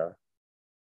there.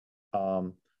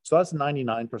 So that's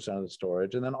 99% of the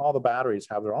storage. And then all the batteries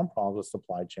have their own problems with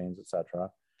supply chains, et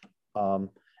cetera.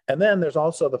 And then there's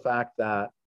also the fact that,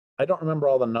 I don't remember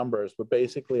all the numbers, but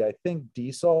basically I think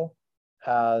diesel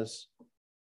has,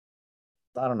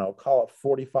 I don't know, call it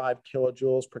 45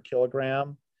 kilojoules per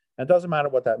kilogram. And it doesn't matter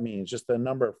what that means, just the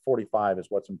number 45 is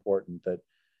what's important. That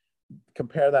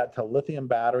compare that to lithium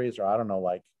batteries, or I don't know,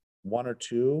 like 1 or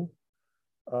 2.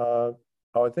 I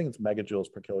think it's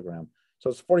megajoules per kilogram. So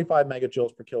it's 45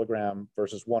 megajoules per kilogram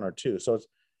versus 1 or 2. So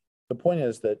the point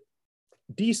is that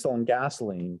diesel and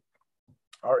gasoline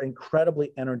are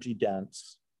incredibly energy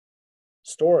dense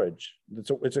storage.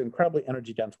 It's an incredibly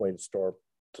energy dense way to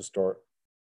store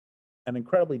an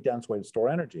incredibly dense way to store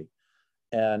energy.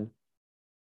 And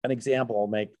an example will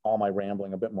make all my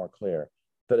rambling a bit more clear,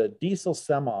 that a diesel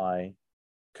semi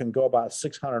can go about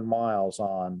 600 miles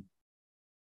on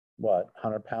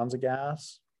 100 pounds of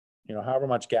gas? However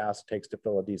much gas it takes to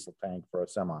fill a diesel tank for a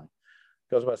semi. It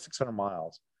goes about 600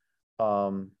 miles.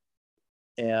 And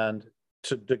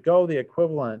to go the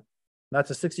equivalent, that's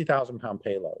a 60,000 pound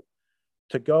payload.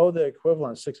 To go the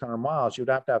equivalent 600 miles, you'd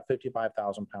have to have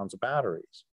 55,000 pounds of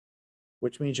batteries,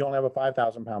 which means you only have a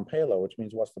 5,000 pound payload, which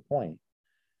means what's the point?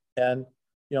 And,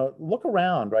 look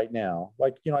around right now.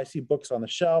 Like, I see books on the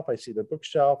shelf. I see the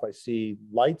bookshelf. I see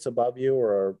lights above you,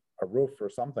 or a roof or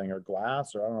something, or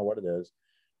glass, or I don't know what it is.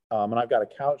 And I've got a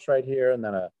couch right here, and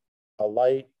then a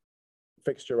light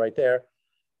fixture right there.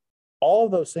 All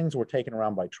of those things were taken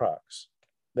around by trucks.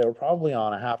 They were probably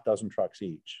on a half dozen trucks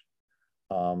each.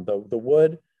 The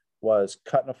wood was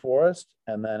cut in a forest,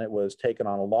 and then it was taken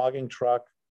on a logging truck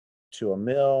to a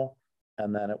mill,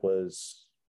 and then it was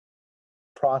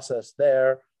processed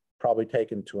there, probably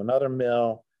taken to another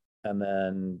mill, and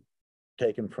then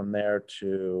taken from there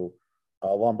to a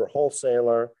lumber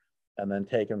wholesaler, and then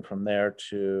taken from there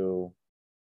to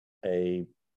a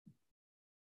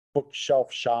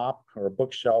bookshelf shop or a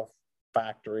bookshelf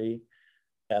factory,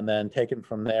 and then taken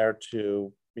from there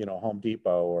to Home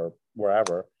Depot or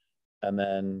wherever, and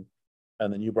then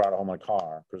you brought it home in a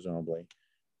car, presumably.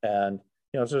 And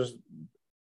so there's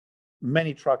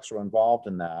many trucks were involved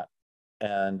in that,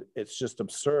 and it's just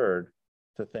absurd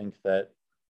to think that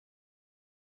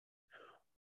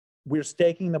we're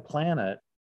staking the planet.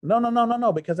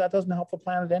 No, because that doesn't help the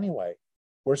planet anyway.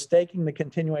 We're staking the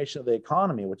continuation of the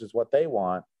economy, which is what they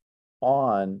want,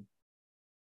 on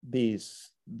the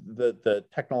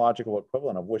technological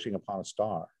equivalent of wishing upon a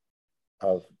star,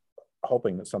 of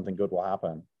hoping that something good will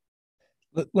happen.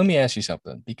 Let me ask you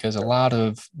something, because a lot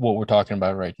of what we're talking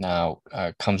about right now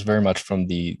comes very much from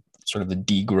the sort of the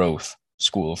degrowth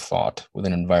school of thought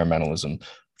within environmentalism,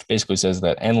 which basically says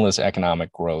that endless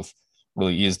economic growth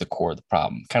really is the core of the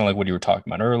problem. Kind of like what you were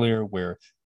talking about earlier, where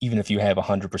even if you have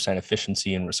 100%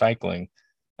 efficiency in recycling,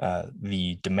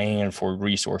 the demand for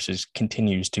resources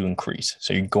continues to increase.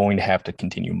 So you're going to have to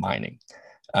continue mining.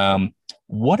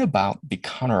 What about the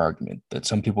counter argument that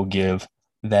some people give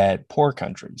that poor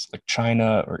countries like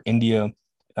China or India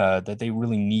that they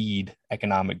really need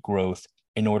economic growth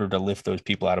in order to lift those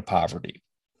people out of poverty?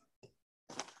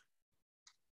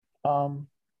 Well,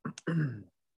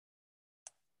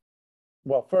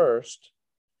 first,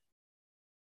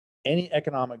 any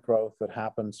economic growth that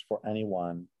happens for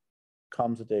anyone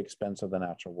comes at the expense of the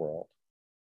natural world.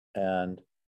 And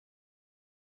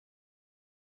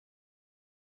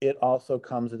it also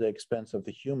comes at the expense of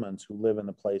the humans who live in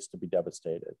the place to be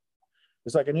devastated.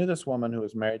 It's like I knew this woman who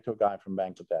was married to a guy from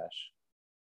Bangladesh.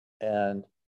 And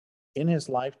in his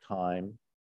lifetime,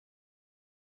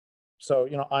 so,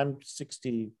 I'm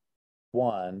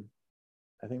 61.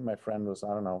 I think my friend was, I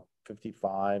don't know,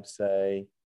 55, say.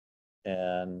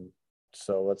 And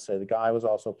so let's say the guy was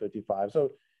also 55.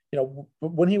 So,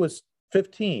 when he was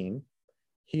 15,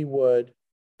 he would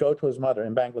go to his mother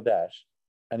in Bangladesh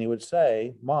and he would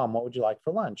say, "Mom, what would you like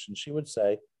for lunch?" And she would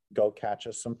say, "Go catch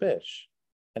us some fish."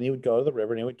 And he would go to the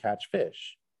river and he would catch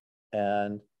fish.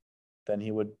 And then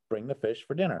he would bring the fish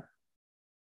for dinner.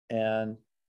 And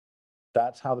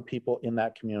that's how the people in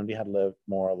that community had lived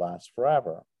more or less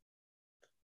forever.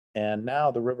 And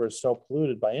now the river is so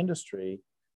polluted by industry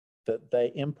that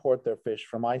they import their fish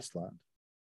from Iceland.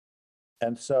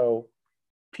 And so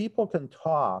people can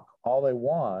talk all they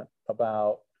want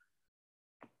about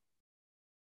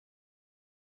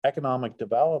economic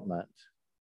development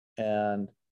and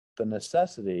the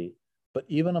necessity, but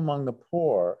even among the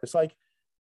poor, it's like,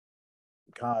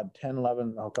 God, 10,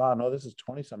 11, oh God, no, this is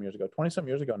 20 some years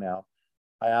ago now,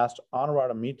 I asked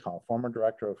Anurata Mittal, former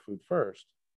director of Food First,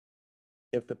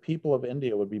 if the people of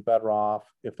India would be better off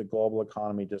if the global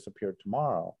economy disappeared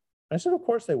tomorrow. And I said, of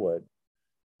course they would.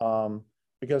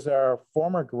 Because there are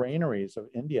former granaries of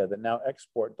India that now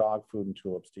export dog food and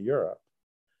tulips to Europe.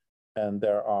 And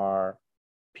there are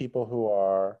people who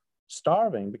are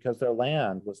starving because their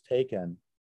land was taken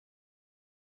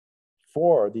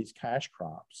for these cash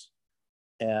crops.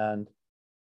 And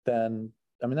then,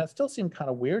 that still seemed kind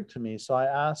of weird to me. So I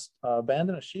asked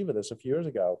Vandana Shiva this a few years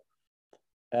ago,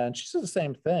 and she said the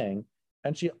same thing.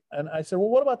 And I said, well,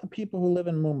 what about the people who live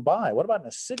in Mumbai? What about in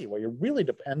a city where you're really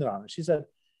dependent on it? She said,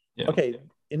 yeah. Okay,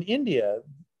 in India,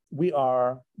 we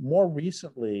are more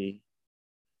recently,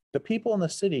 the people in the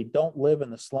city don't live in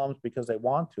the slums because they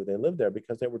want to. They live there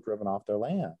because they were driven off their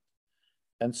land.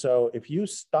 And so if you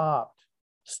stopped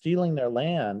stealing their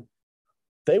land,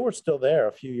 they were still there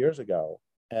a few years ago,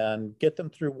 and get them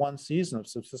through one season of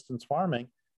subsistence farming,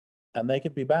 and they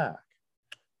could be back.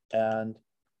 And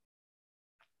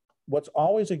what's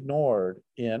always ignored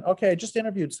I just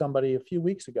interviewed somebody a few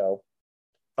weeks ago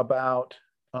about,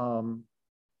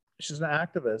 she's an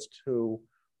activist who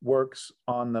works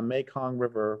on the Mekong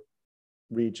River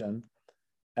region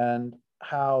and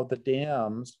how the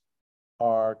dams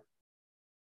are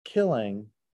killing.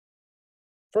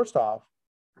 First off,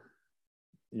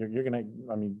 you're going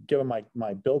to, given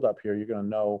my build up here, you're going to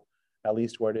know at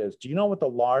least where it is. Do you know what the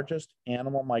largest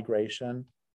animal migration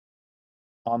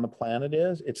on the planet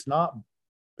is?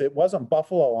 It wasn't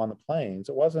buffalo on the plains.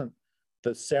 It wasn't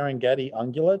the Serengeti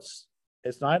ungulates.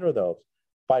 It's neither of those.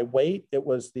 By weight, it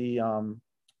was the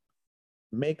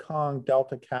Mekong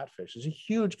Delta catfish. It's a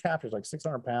huge catfish, like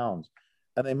 600 pounds.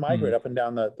 And they migrate up and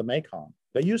down the Mekong.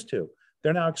 They used to.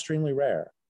 They're now extremely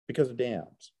rare because of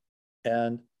dams.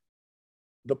 And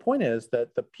the point is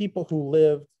that the people who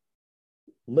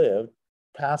lived,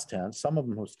 past tense, some of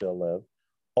them who still live,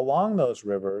 along those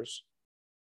rivers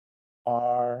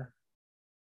are,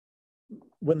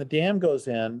 when the dam goes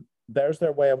in, there's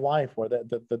their way of life where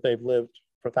that they've lived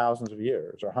for thousands of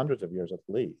years or hundreds of years at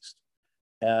least.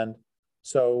 And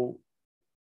so,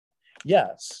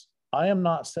 yes, I am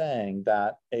not saying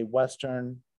that a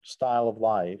Western style of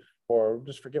life, or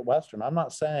just forget Western, I'm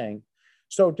not saying.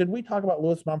 So did we talk about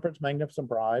Louis Mumford's Magnificent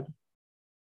Bride?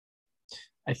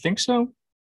 I think so.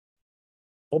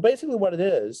 Well, basically what it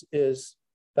is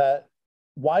that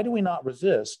why do we not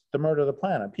resist the murder of the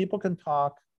planet? People can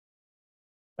talk.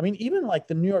 Even like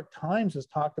the New York Times has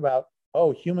talked about,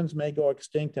 humans may go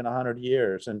extinct in 100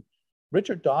 years. And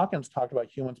Richard Dawkins talked about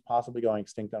humans possibly going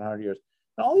extinct in 100 years.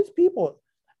 And all these people,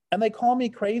 and they call me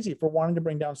crazy for wanting to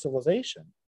bring down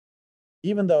civilization,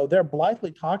 even though they're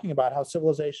blithely talking about how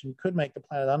civilization could make the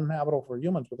planet uninhabitable for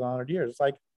humans within 100 years. It's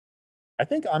like, I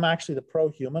think I'm actually the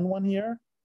pro-human one here,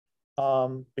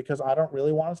 because I don't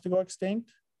really want us to go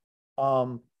extinct.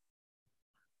 And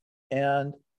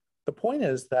the point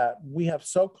is that we have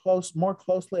more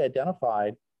closely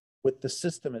identified with the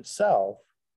system itself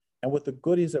and with the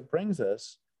goodies it brings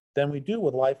us than we do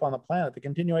with life on the planet, the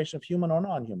continuation of human or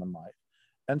non-human life.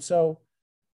 And so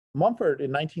Mumford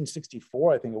in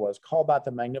 1964, I think it was, called that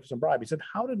the Magnificent Bribe. He said,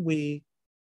 how did we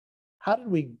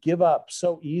give up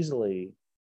so easily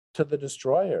to the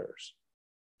destroyers?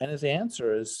 And his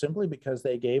answer is simply because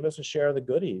they gave us a share of the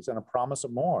goodies and a promise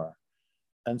of more.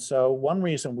 And so one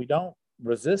reason we don't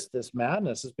resist this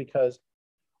madness is because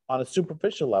on a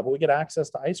superficial level, we get access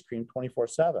to ice cream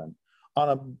 24/7.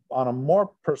 On a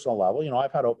more personal level,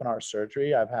 I've had open heart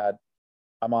surgery.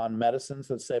 I'm on medicines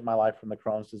that saved my life from the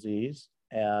Crohn's disease.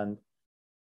 And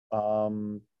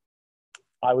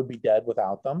I would be dead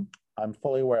without them. I'm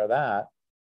fully aware of that.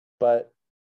 But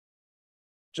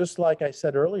just like I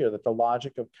said earlier, that the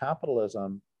logic of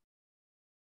capitalism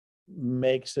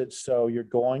makes it so you're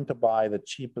going to buy the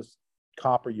cheapest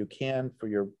copper you can for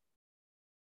your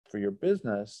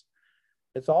business.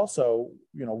 It's also,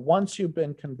 once you've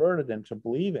been converted into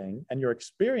believing, and your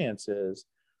experience is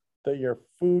that your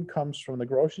food comes from the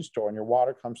grocery store and your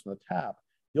water comes from the tap,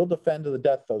 you'll defend to the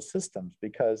death those systems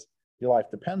because your life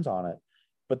depends on it.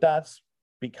 But that's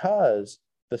because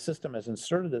the system has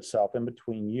inserted itself in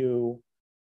between you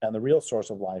and the real source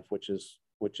of life, which is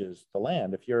the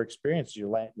land. If your experience is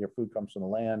your food comes from the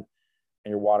land and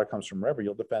your water comes from the river,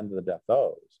 you'll defend to the death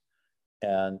those.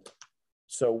 And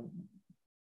so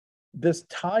this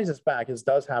ties us back. This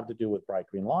does have to do with bright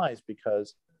green lies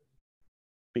because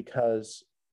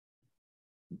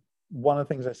one of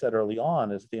the things I said early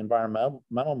on is the environmental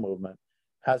movement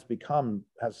has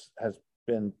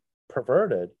been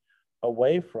perverted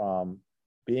away from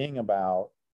being about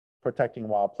protecting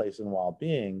wild places and wild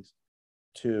beings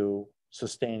to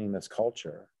sustaining this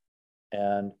culture.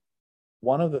 And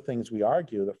one of the things we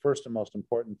argue, the first and most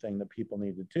important thing that people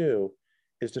need to do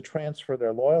is to transfer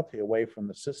their loyalty away from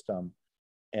the system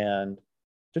and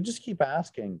to just keep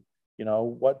asking,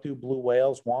 what do blue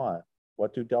whales want?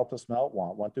 What do Delta smelt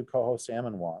want? What do coho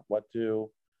salmon want? What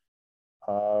do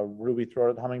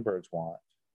ruby-throated hummingbirds want?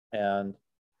 And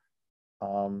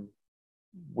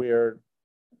we're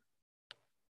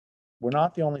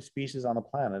not the only species on the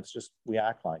planet. It's just we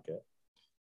act like it.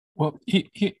 Well,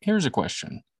 here's a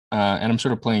question, and I'm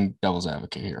sort of playing devil's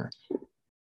advocate here.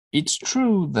 It's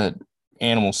true that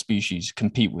animal species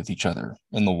compete with each other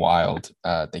in the wild.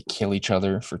 They kill each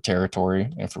other for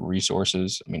territory and for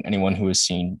resources. I mean, anyone who has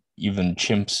seen even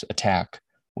chimps attack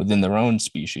within their own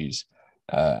species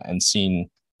and seen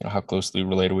how closely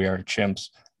related we are to chimps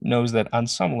knows that on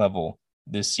some level,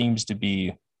 this seems to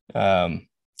be a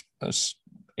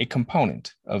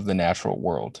component of the natural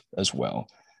world as well.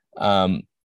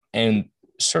 And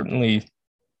certainly,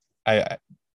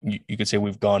 you could say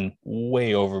we've gone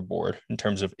way overboard in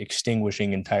terms of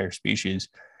extinguishing entire species.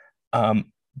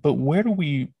 But where do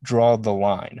we draw the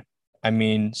line? I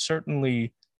mean,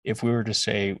 certainly, if we were to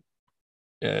say,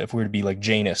 if we were to be like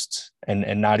Jainists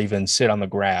and not even sit on the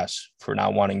grass for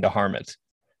not wanting to harm it,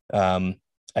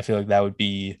 I feel like that would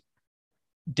be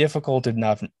difficult, if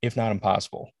not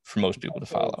impossible, for most people to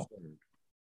follow.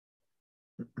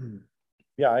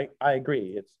 Yeah, I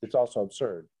agree. It's also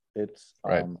absurd. It's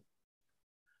right.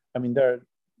 I mean,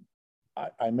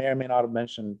 I may or may not have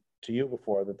mentioned to you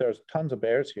before that there's tons of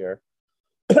bears here,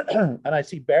 and I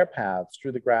see bear paths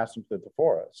through the grass and through the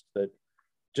forest that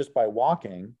just by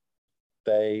walking,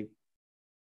 they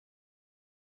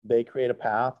create a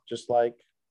path just like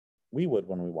we would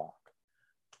when we walk.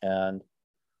 And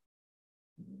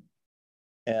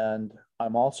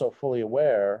I'm also fully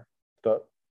aware that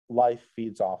life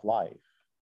feeds off life,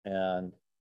 and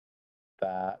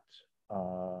that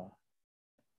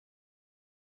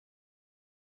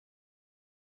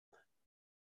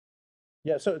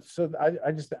yeah. So I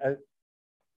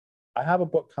have a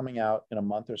book coming out in a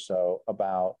month or so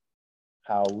about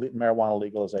how marijuana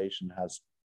legalization has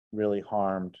really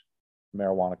harmed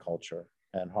marijuana culture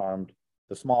and harmed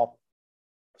the small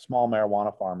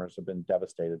marijuana farmers have been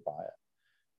devastated by it.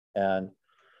 And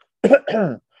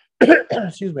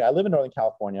excuse me, I live in Northern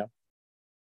California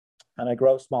and I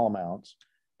grow small amounts.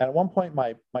 And at one point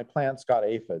my plants got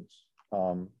aphids,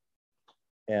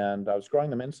 and I was growing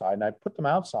them inside and I put them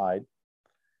outside,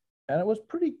 and it was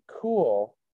pretty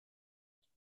cool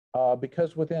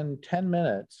because within 10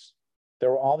 minutes, there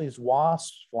were all these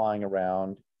wasps flying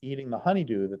around eating the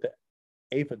honeydew that the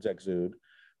aphids exude.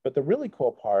 But the really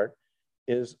cool part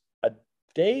is a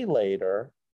day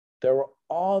later, there were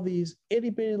all these itty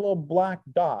bitty little black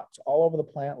dots all over the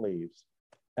plant leaves.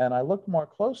 And I looked more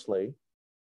closely,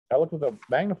 I looked with a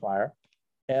magnifier,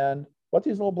 and what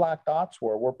these little black dots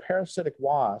were parasitic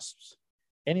wasps,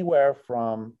 anywhere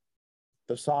from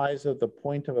the size of the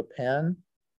point of a pen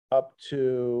up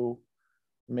to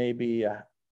maybe a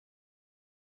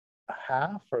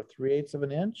half or 3/8 of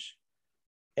an inch.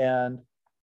 And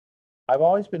I've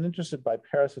always been interested by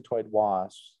parasitoid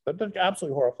wasps. They're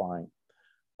absolutely horrifying.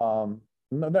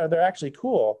 They're actually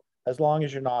cool as long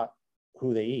as you're not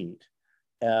who they eat.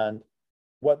 And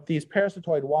what these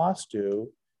parasitoid wasps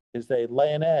do is they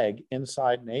lay an egg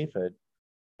inside an aphid,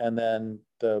 and then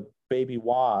the baby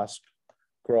wasp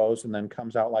grows and then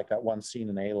comes out like that one scene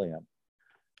in Alien.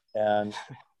 And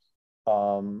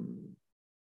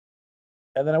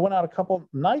then I went out a couple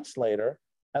nights later,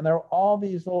 and there were all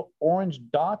these little orange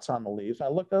dots on the leaves. I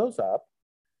looked those up,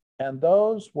 and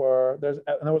those were, there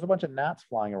was a bunch of gnats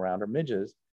flying around, or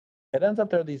midges. It ends up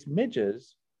there are these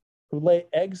midges who lay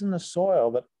eggs in the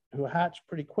soil who hatch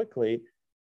pretty quickly,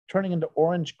 turning into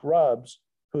orange grubs,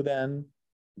 who then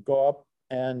go up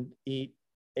and eat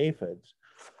aphids.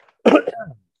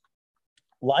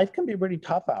 Life can be pretty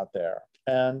tough out there.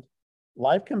 And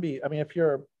life can be, I mean, if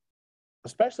you're,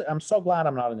 especially, I'm so glad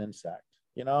I'm not an insect.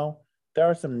 You know, there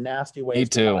are some nasty ways. Me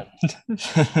too.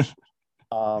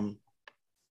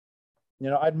 You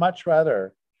know, I'd much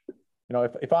rather, you know,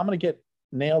 if I'm going to get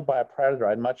nailed by a predator,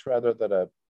 I'd much rather that a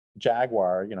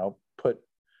jaguar, you know,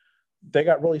 they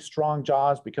got really strong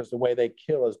jaws because the way they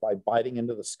kill is by biting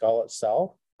into the skull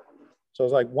itself. So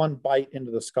it's like one bite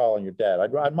into the skull and you're dead.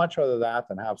 I'd much rather that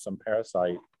than have some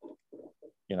parasite,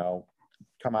 you know,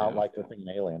 come out like the thing in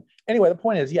Alien. Anyway, the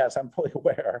point is, yes, I'm fully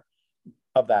aware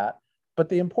of that. But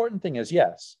the important thing is,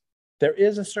 yes, there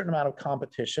is a certain amount of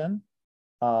competition.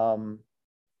 But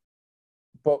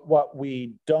what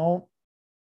we don't,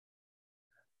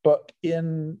 but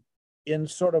in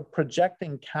sort of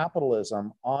projecting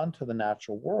capitalism onto the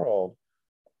natural world,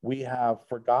 we have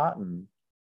forgotten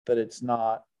that it's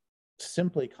not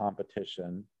simply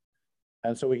competition.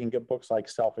 And so we can get books like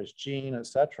Selfish Gene,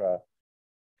 etc.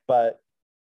 But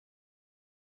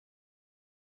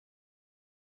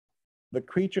the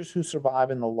creatures who survive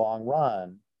in the long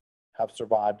run have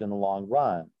survived in the long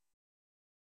run.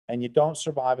 And you don't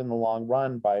survive in the long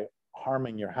run by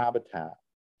harming your habitat.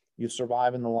 You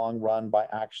survive in the long run by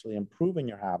actually improving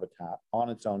your habitat on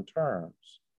its own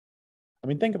terms. I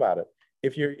mean, think about it.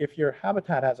 If your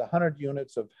habitat has 100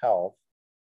 units of health,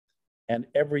 and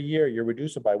every year you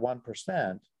reduce it by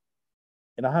 1%,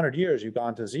 in 100 years, you've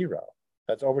gone to zero.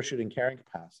 That's overshooting carrying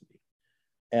capacity.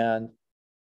 And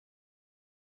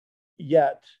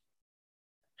yet,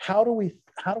 how do we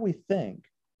think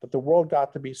that the world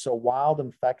got to be so wild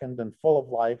and fecund and full of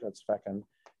life that's fecund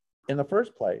in the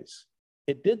first place?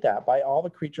 It did that by all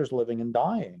the creatures living and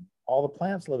dying, all the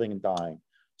plants living and dying.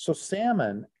 So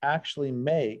salmon actually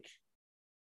make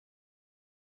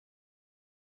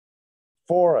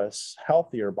forests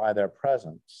healthier by their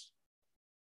presence.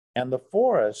 And the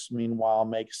forests, meanwhile,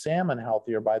 make salmon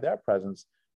healthier by their presence.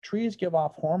 Trees give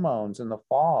off hormones in the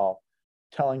fall,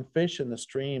 telling fish in the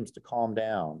streams to calm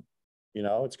down. You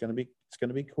know, it's going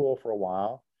to be cool for a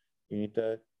while. You need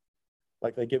to,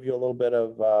 like, they give you a little bit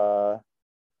of,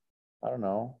 I don't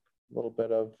know, a little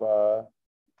bit of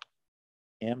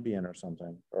Ambien or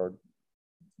something, or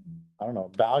I don't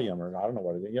know, Valium, or I don't know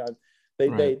what it is. You know,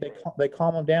 they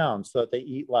calm them down so that they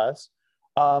eat less.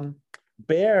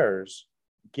 Bears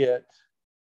get,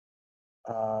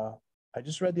 I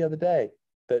just read the other day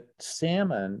that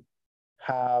salmon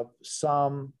have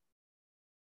some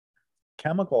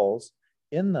chemicals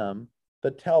in them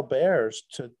that tell bears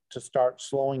to start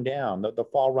slowing down. The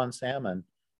fall run salmon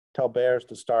tell bears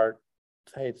to start,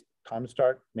 hey, it's time to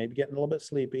start maybe getting a little bit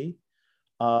sleepy.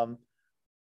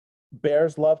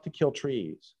 Bears love to kill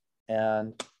trees,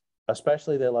 and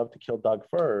especially they love to kill Doug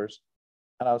firs.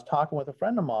 And I was talking with a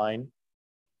friend of mine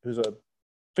who's a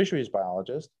fisheries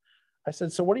biologist. I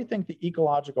said, so what do you think the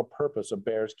ecological purpose of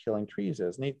bears killing trees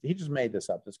is? And he just made this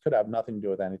up. This could have nothing to do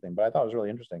with anything, but I thought it was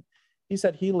really interesting. He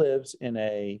said he lives in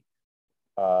a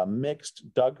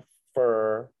mixed Doug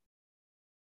fir,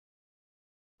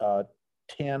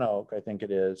 tan oak, I think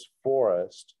it is,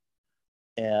 forest.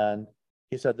 And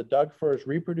he said the Doug firs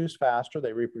reproduce faster,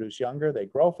 they reproduce younger, they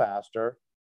grow faster.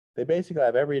 They basically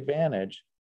have every advantage,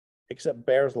 except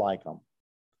bears like them.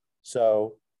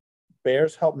 So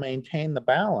bears help maintain the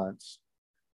balance,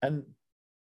 and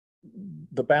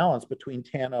the balance between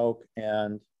tan oak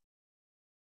and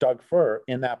Doug fir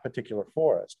in that particular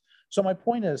forest. So my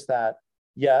point is that,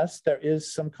 yes, there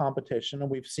is some competition, and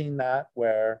we've seen that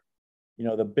where, you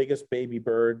know, the biggest baby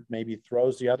bird maybe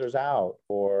throws the others out,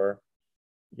 or,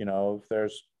 you know, if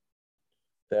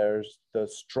there's the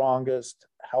strongest,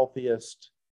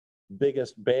 healthiest,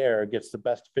 biggest bear gets the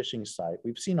best fishing site.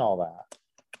 We've seen all that.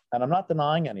 And I'm not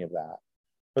denying any of that,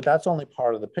 but that's only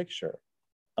part of the picture.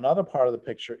 Another part of the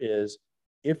picture is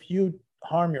if you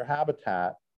harm your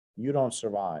habitat, you don't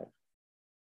survive.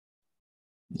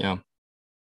 Yeah.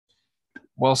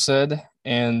 Well said.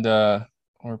 And we're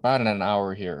about in an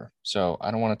hour here, so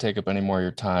I don't want to take up any more of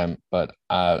your time, but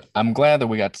I'm glad that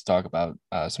we got to talk about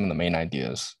some of the main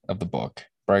ideas of the book.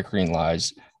 Bright Green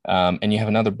Lies. And you have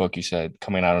another book you said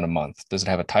coming out in a month. Does it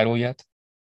have a title yet?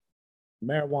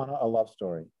 Marijuana, a love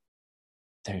story.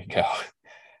 There you go.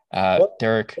 Well,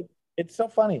 Derrick. it's so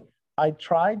funny. I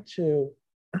tried to,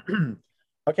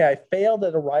 okay, I failed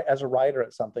as a writer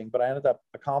at something, but I ended up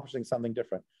accomplishing something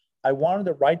different. I wanted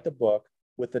to write the book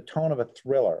with the tone of a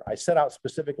thriller. I set out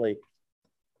specifically,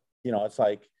 it's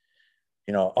like,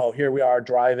 oh, here we are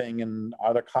driving, and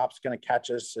are the cops going to catch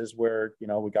us as we're,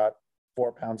 we got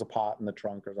 4 pounds of pot in the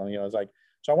trunk or something. It's like,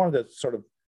 so I wanted to sort of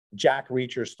Jack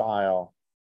Reacher style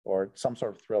or some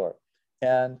sort of thriller.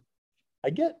 And I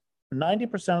get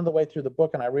 90% of the way through the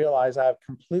book, and I realize I've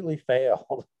completely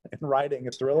failed in writing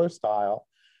a thriller style.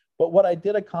 But what I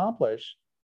did accomplish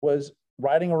was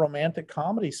writing a romantic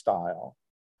comedy style,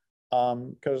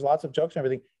 because there's lots of jokes and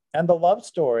everything. And the love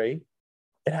story,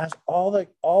 it has all the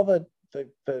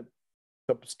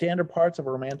standard parts of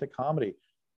a romantic comedy,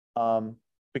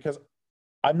 because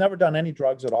I've never done any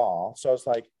drugs at all. So it's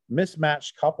like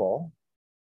mismatched couple.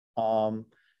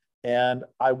 And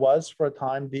I was, for a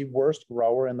time, the worst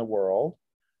grower in the world.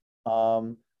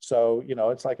 So,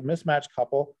 it's like a mismatched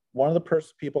couple. One of the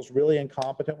people's really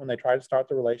incompetent when they try to start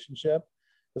the relationship.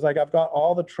 It's like I've got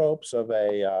all the tropes of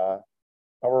a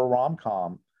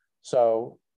rom-com.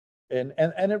 So, and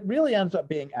it really ends up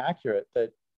being accurate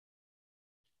that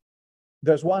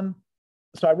there's one.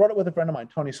 So I wrote it with a friend of mine,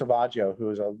 Tony Savaggio,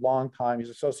 who is he's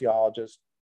a sociologist,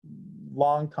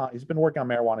 he's been working on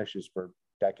marijuana issues for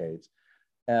decades.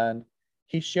 And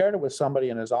he shared it with somebody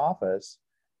in his office,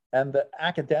 and the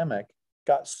academic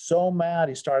got so mad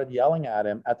he started yelling at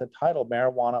him at the title,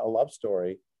 Marijuana, a Love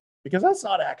Story, because that's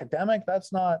not academic.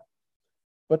 That's not,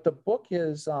 but the book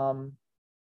is,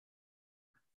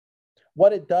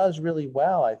 what it does really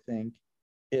well, I think,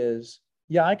 is,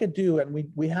 I could do, and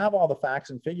we have all the facts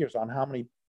and figures on how many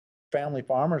family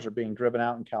farmers are being driven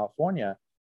out in California.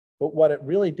 But what it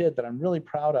really did that I'm really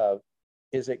proud of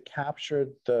is it captured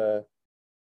the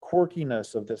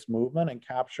quirkiness of this movement, and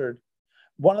captured,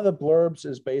 one of the blurbs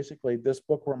is basically, this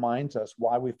book reminds us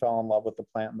why we fell in love with the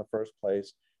plant in the first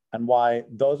place, and why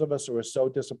those of us who are so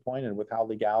disappointed with how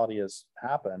legality has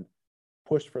happened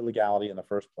pushed for legality in the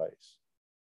first place.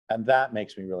 And that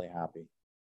makes me really happy.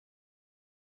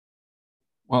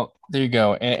 Well, there you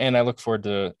go. And I look forward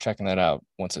to checking that out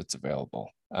once it's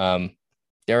available.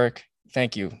 Derrick,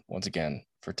 thank you once again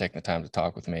for taking the time to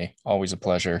talk with me. Always a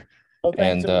pleasure. Oh,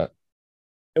 thanks. And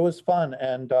it was fun.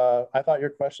 And I thought your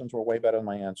questions were way better than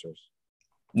my answers.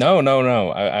 No.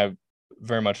 I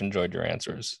very much enjoyed your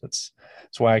answers. That's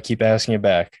why I keep asking you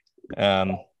back.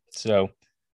 So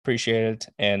appreciate it,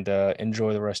 and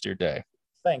enjoy the rest of your day.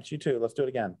 Thanks. You too. Let's do it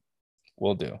again.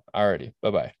 Will do. Alrighty.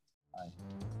 Bye-bye. Bye.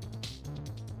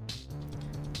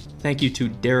 Thank you to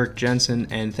Derrick Jensen,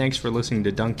 and thanks for listening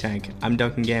to Dunk Tank. I'm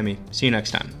Duncan Gammy. See you next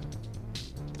time.